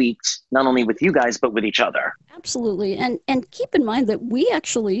to be tweaked, not only with you guys, but with each other. Absolutely. And keep in mind that we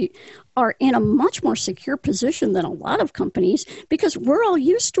actually are in a much more secure position than a lot of companies because we're all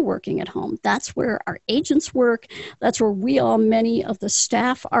used to working at home. That's where our agents work. That's where many of the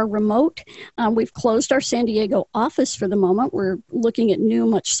staff are remote. We've closed our San Diego office for the moment. We're looking at new,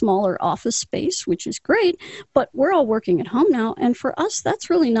 much smaller office space, which is great, but we're all working at home now. And for us, that's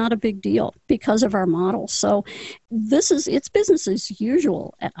really not a big deal because of our model. So it's business as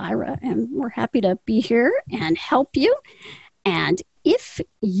usual at Aira, and we're happy to be here and help you. And if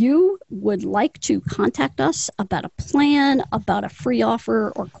you would like to contact us about a plan, about a free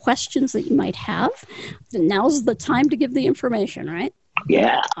offer, or questions that you might have, then now's the time to give the information, right?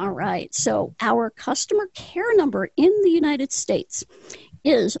 Yeah. All right. So our customer care number in the United States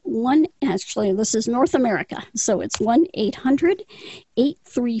is this is North America. So it's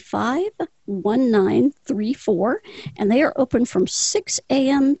 1-800-835-1934. And they are open from 6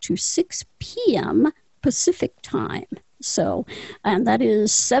 a.m. to 6 p.m. Pacific time. So, and that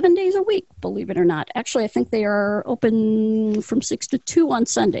is 7 days a week, believe it or not. Actually, I think they are open from 6 to 2 on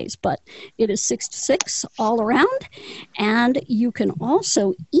Sundays, but it is 6 to 6 all around. And you can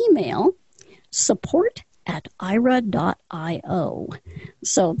also email support@aira.io.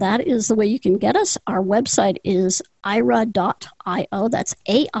 So that is the way you can get us. Our website is aira.io. That's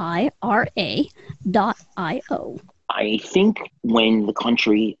AIRA.io. I think when the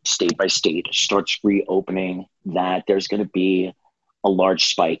country, state by state, starts reopening, that there's going to be a large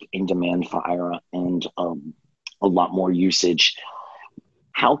spike in demand for Aira and a lot more usage.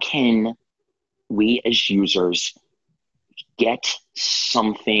 How can we as users get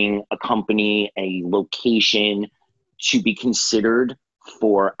something, a company, a location to be considered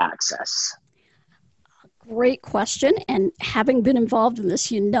for access? Great question. And having been involved in this,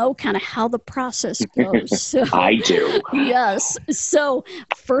 kind of how the process goes. So, I do. Yes. So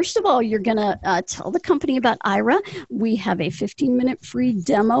first of all, you're going to tell the company about Aira. We have a 15-minute free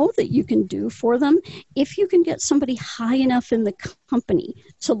demo that you can do for them if you can get somebody high enough in the company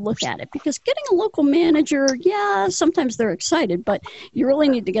to look at it. Because getting a local manager, sometimes they're excited, but you really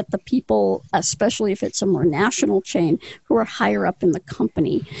need to get the people, especially if it's a more national chain, who are higher up in the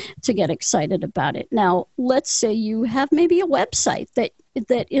company to get excited about it. Now, let's say you have maybe a website that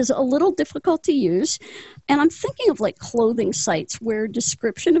is a little difficult to use. And I'm thinking of like clothing sites where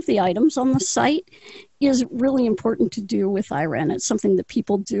description of the items on the site is really important to do with Aira. And it's something that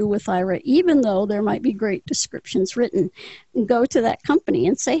people do with Aira, even though there might be great descriptions written. And go to that company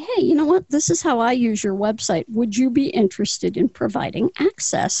and say, hey, you know what? This is how I use your website. Would you be interested in providing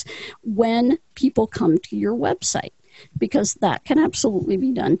access when people come to your website? because that can absolutely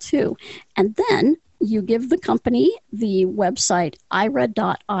be done too. And then you give the company the website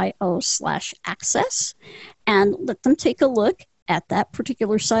aira.io/access and let them take a look at that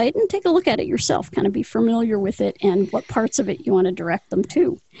particular site and take a look at it yourself, kind of be familiar with it and what parts of it you want to direct them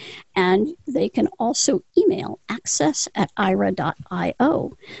to. And they can also email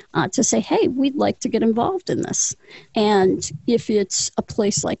access@aira.io to say, hey, we'd like to get involved in this. And if it's a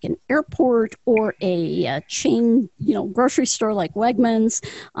place like an airport or a chain, grocery store like Wegmans,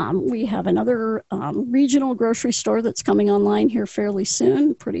 we have another regional grocery store that's coming online here fairly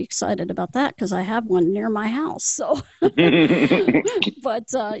soon. Pretty excited about that because I have one near my house. So, but,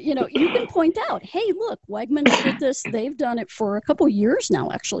 you can point out, hey, look, Wegmans did this. They've done it for a couple years now,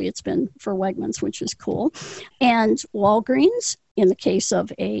 actually. It's been for Wegmans, which is cool. And Walgreens, in the case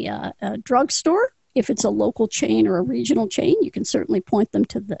of a drugstore, if it's a local chain or a regional chain, you can certainly point them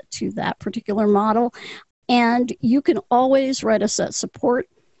to that particular model. And you can always write us at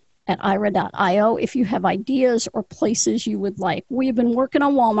support@aira.io if you have ideas or places you would like. We've been working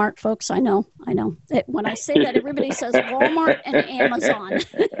on Walmart, folks. I know. When I say that, everybody says Walmart and Amazon.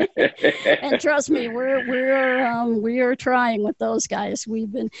 And trust me, we are trying with those guys.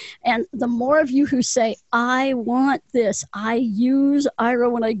 And the more of you who say, I want this, I use Aira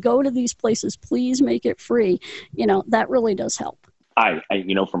when I go to these places, please make it free, that really does help. I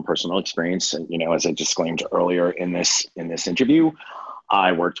from personal experience, as I disclaimed earlier in this interview,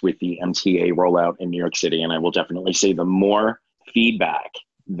 I worked with the MTA rollout in New York City, and I will definitely say the more feedback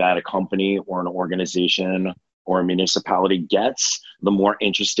that a company or an organization or a municipality gets, the more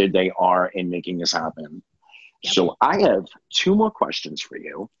interested they are in making this happen. Yep. So I have two more questions for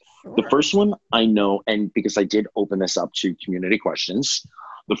you. Sure. The first one I know, and because I did open this up to community questions,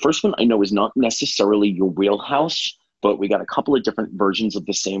 the first one I know is not necessarily your wheelhouse, but we got a couple of different versions of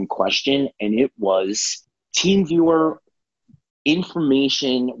the same question, and it was TeamViewer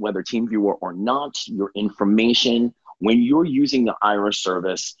information, whether TeamViewer or not, your information, when you're using the Aira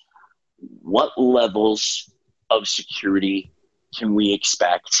service, what levels of security can we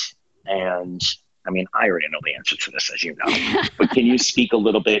expect? And I already know the answer to this, as you know, but can you speak a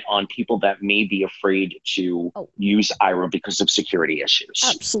little bit on people that may be afraid to use Aira because of security issues?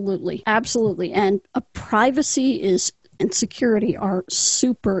 Absolutely. And privacy and security are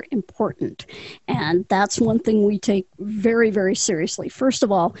super important. And that's one thing we take very, very seriously. First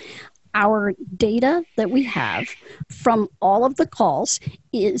of all, our data that we have from all of the calls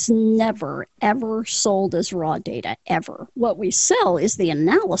is never, ever sold as raw data, ever. What we sell is the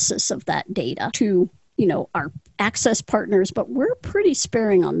analysis of that data to our access partners, but we're pretty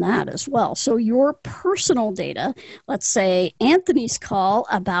sparing on that as well. So your personal data, let's say Anthony's call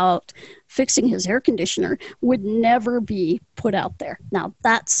about fixing his air conditioner, would never be put out there. Now,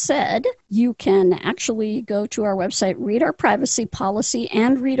 that said, you can actually go to our website, read our privacy policy,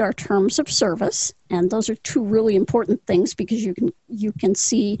 and read our terms of service. And those are two really important things because you can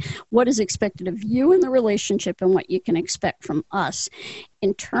see what is expected of you in the relationship and what you can expect from us.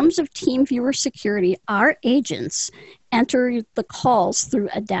 In terms of TeamViewer security, our agents enter the calls through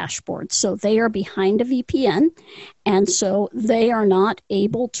a dashboard. So they are behind a VPN, and so they are not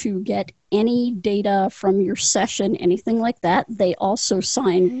able to get any data from your session, anything like that. They also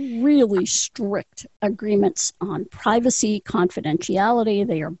sign really strict agreements on privacy, confidentiality.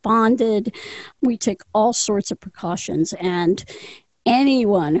 They are bonded. We take all sorts of precautions, and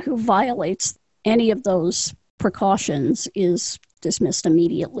anyone who violates any of those precautions is dismissed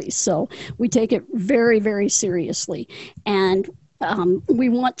immediately. So we take it very, very seriously. And we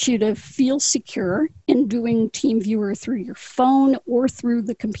want you to feel secure in doing TeamViewer through your phone or through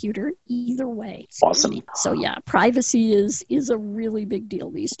the computer, either way. Awesome. So yeah, privacy is a really big deal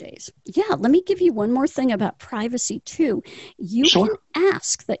these days. Yeah, let me give you one more thing about privacy too. You can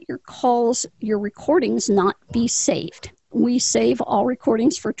ask that your calls, your recordings not be saved. We save all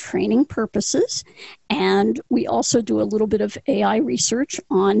recordings for training purposes, and we also do a little bit of AI research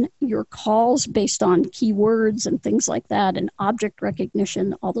on your calls based on keywords and things like that, and object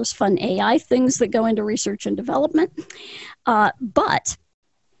recognition, all those fun AI things that go into research and development. But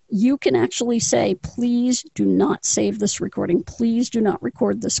you can actually say, please do not save this recording. Please do not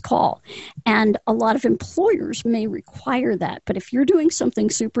record this call. And a lot of employers may require that. But if you're doing something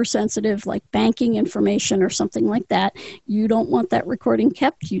super sensitive like banking information or something like that, you don't want that recording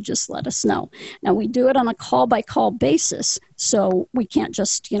kept, you just let us know. Now, we do it on a call-by-call basis, so we can't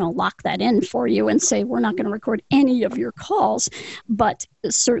just, lock that in for you and say we're not going to record any of your calls. But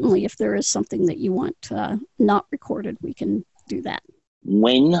certainly if there is something that you want not recorded, we can do that.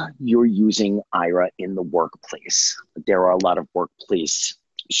 When you're using Aira in the workplace, there are a lot of workplace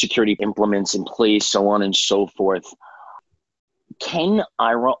security implements in place, so on and so forth. can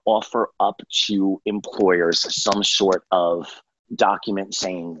IRA offer up to employers some sort of document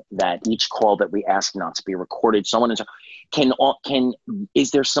saying that each call that we ask not to be recorded, so on and so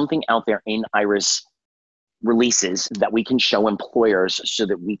is there something out there in IRA's releases that we can show employers so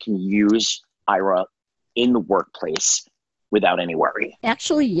that we can use IRA in the workplace without any worry?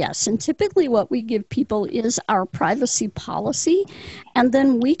 Actually, yes. And typically what we give people is our privacy policy. And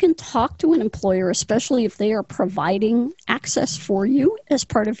then we can talk to an employer, especially if they are providing access for you as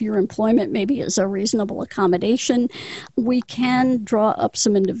part of your employment, maybe as a reasonable accommodation. We can draw up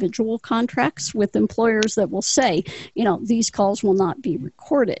some individual contracts with employers that will say, these calls will not be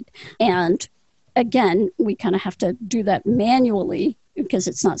recorded. And again, we kind of have to do that manually, because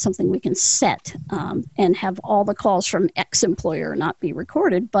it's not something we can set and have all the calls from X employer not be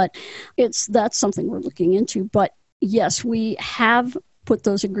recorded, but that's something we're looking into. But yes, we have put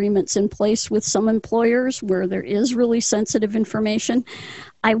those agreements in place with some employers where there is really sensitive information.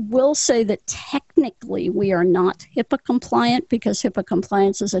 I will say that technically we are not HIPAA compliant, because HIPAA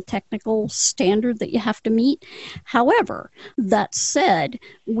compliance is a technical standard that you have to meet. However, that said,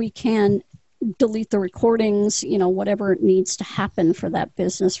 we can delete the recordings, whatever needs to happen for that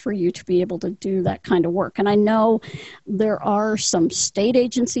business for you to be able to do that kind of work. And I know there are some state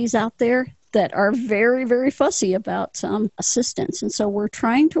agencies out there that are very, very fussy about assistance. And so we're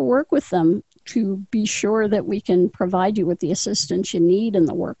trying to work with them to be sure that we can provide you with the assistance you need in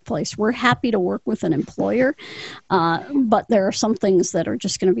the workplace. We're happy to work with an employer, but there are some things that are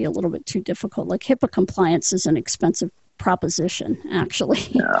just going to be a little bit too difficult. Like HIPAA compliance is an expensive proposition, actually.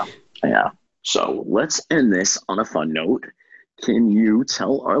 Yeah. So let's end this on a fun note. Can you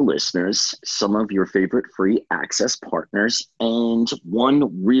tell our listeners some of your favorite free access partners and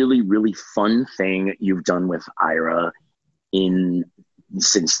one really, really fun thing you've done with IRA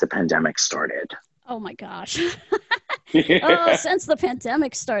since the pandemic started? Oh my gosh. Since the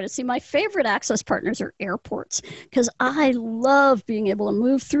pandemic started. See, my favorite access partners are airports, because I love being able to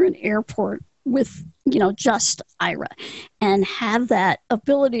move through an airport with just IRA and have that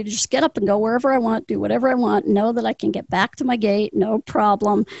ability to just get up and go wherever I want, do whatever I want, know that I can get back to my gate, no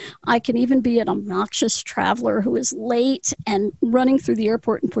problem. I can even be an obnoxious traveler who is late and running through the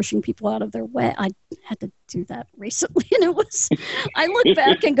airport and pushing people out of their way. I had to do that recently, and I look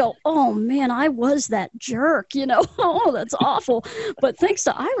back and go, oh man, I was that jerk, oh, that's awful. But thanks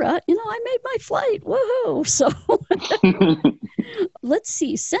to IRA, I made my flight, woohoo. So let's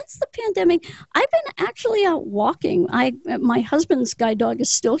see, since the pandemic, I've been actually out walking. My husband's guide dog is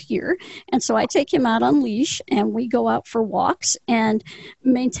still here, and so I take him out on leash, and we go out for walks, and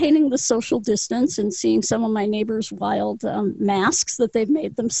maintaining the social distance and seeing some of my neighbors' wild masks that they've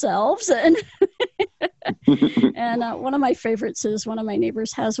made themselves. And and one of my favorites is one of my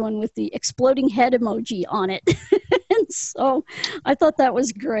neighbors has one with the exploding head emoji on it. And so I thought that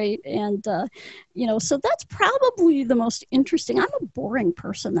was great. And, so that's probably the most interesting. I'm a boring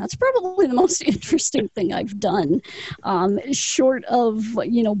person. That's probably the most interesting thing I've done, short of,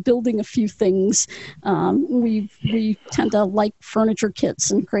 building a few things. We tend to like furniture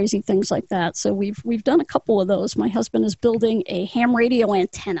kits and crazy things like that. So we've done a couple of those. My husband is building a ham radio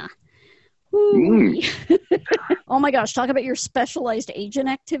antenna. Oh my gosh, talk about your specialized agent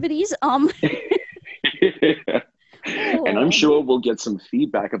activities. And I'm sure we'll get some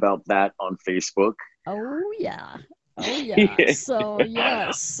feedback about that on Facebook. Oh yeah. So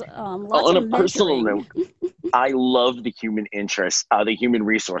yes, on a personal note, I love the human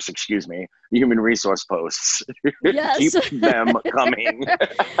resource posts. Yes. Keep them coming.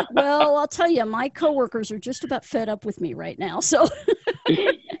 Well, I'll tell you, my coworkers are just about fed up with me right now. So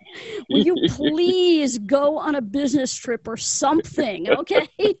will you please go on a business trip or something, okay?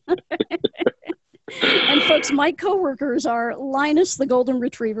 And folks, my coworkers are Linus the Golden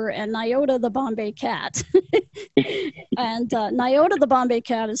Retriever and Nyota the Bombay Cat. And Nyota the Bombay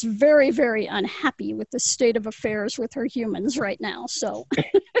Cat is very, very unhappy with the state of affairs with her humans right now. So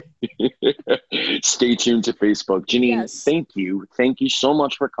stay tuned to Facebook. Janine, yes. Thank you. Thank you so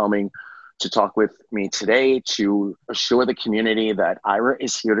much for coming to talk with me today, to assure the community that IRA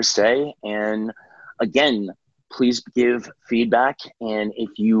is here to stay. And again, please give feedback. And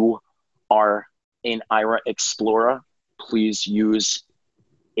if you are in IRA Explorer, please use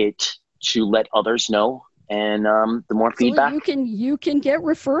it to let others know and the more So feedback. you can get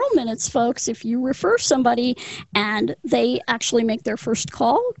referral minutes, folks. If you refer somebody and they actually make their first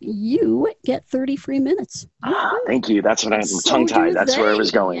call, you get 30 free minutes. Thank you. That's what I'm So tongue-tied. do That's where I they.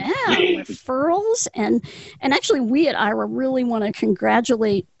 was going. Yeah, referrals. And actually, we at IRA really want to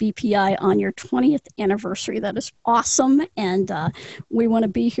congratulate BPI on your 20th anniversary. That is awesome. And we want to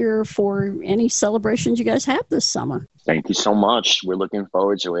be here for any celebrations you guys have this summer. Thank you so much. We're looking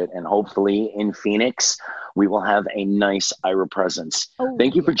forward to it. And hopefully in Phoenix, we will have a nice IRA presence.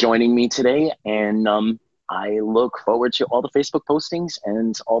 Thank you for joining me today. And I look forward to all the Facebook postings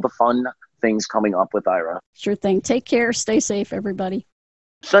and all the fun things coming up with IRA. Sure thing. Take care. Stay safe, everybody.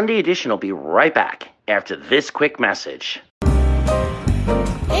 Sunday Edition will be right back after this quick message.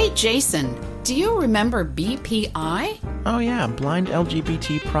 Hey, Jason, do you remember BPI? Oh yeah, Blind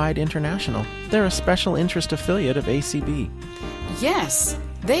LGBT Pride International. They're a special interest affiliate of ACB. Yes,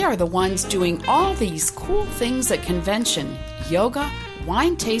 they are the ones doing all these cool things at convention. Yoga,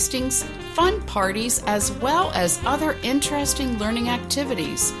 wine tastings, fun parties, as well as other interesting learning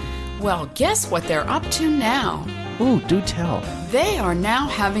activities. Well, guess what they're up to now? Ooh, do tell. They are now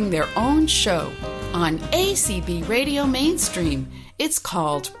having their own show on ACB Radio Mainstream. It's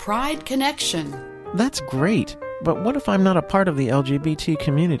called Pride Connection. That's great. But what if I'm not a part of the LGBT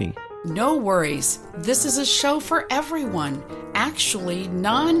community? No worries. This is a show for everyone. Actually,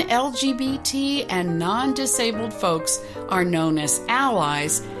 non-LGBT and non-disabled folks are known as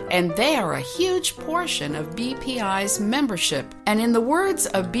allies, and they are a huge portion of BPI's membership. And in the words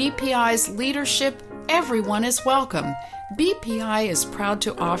of BPI's leadership, everyone is welcome. BPI is proud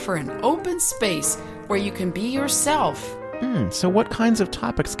to offer an open space where you can be yourself. So what kinds of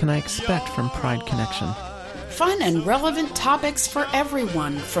topics can I expect from Pride Connection? Fun and relevant topics for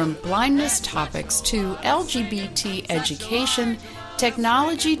everyone, from blindness topics to LGBT education,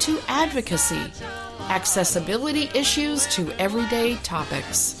 technology to advocacy, accessibility issues to everyday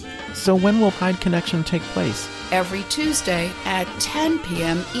topics. So when will Pride Connection take place? Every Tuesday at 10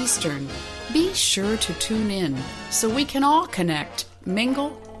 p.m. Eastern. Be sure to tune in so we can all connect,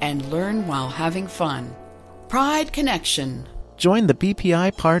 mingle, and learn while having fun. Pride Connection. Join the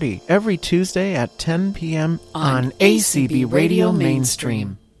BPI party every Tuesday at 10 p.m. on ACB Radio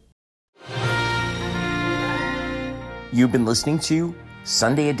Mainstream. You've been listening to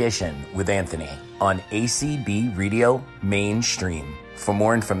Sunday Edition with Anthony on ACB Radio Mainstream. For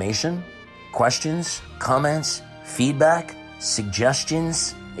more information, questions, comments, feedback,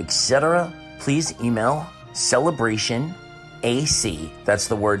 suggestions, etc., please email celebrationac, that's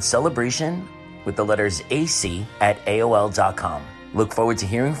the word celebration with the letters AC, at AOL.com. Look forward to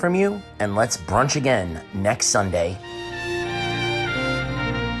hearing from you, and let's brunch again next Sunday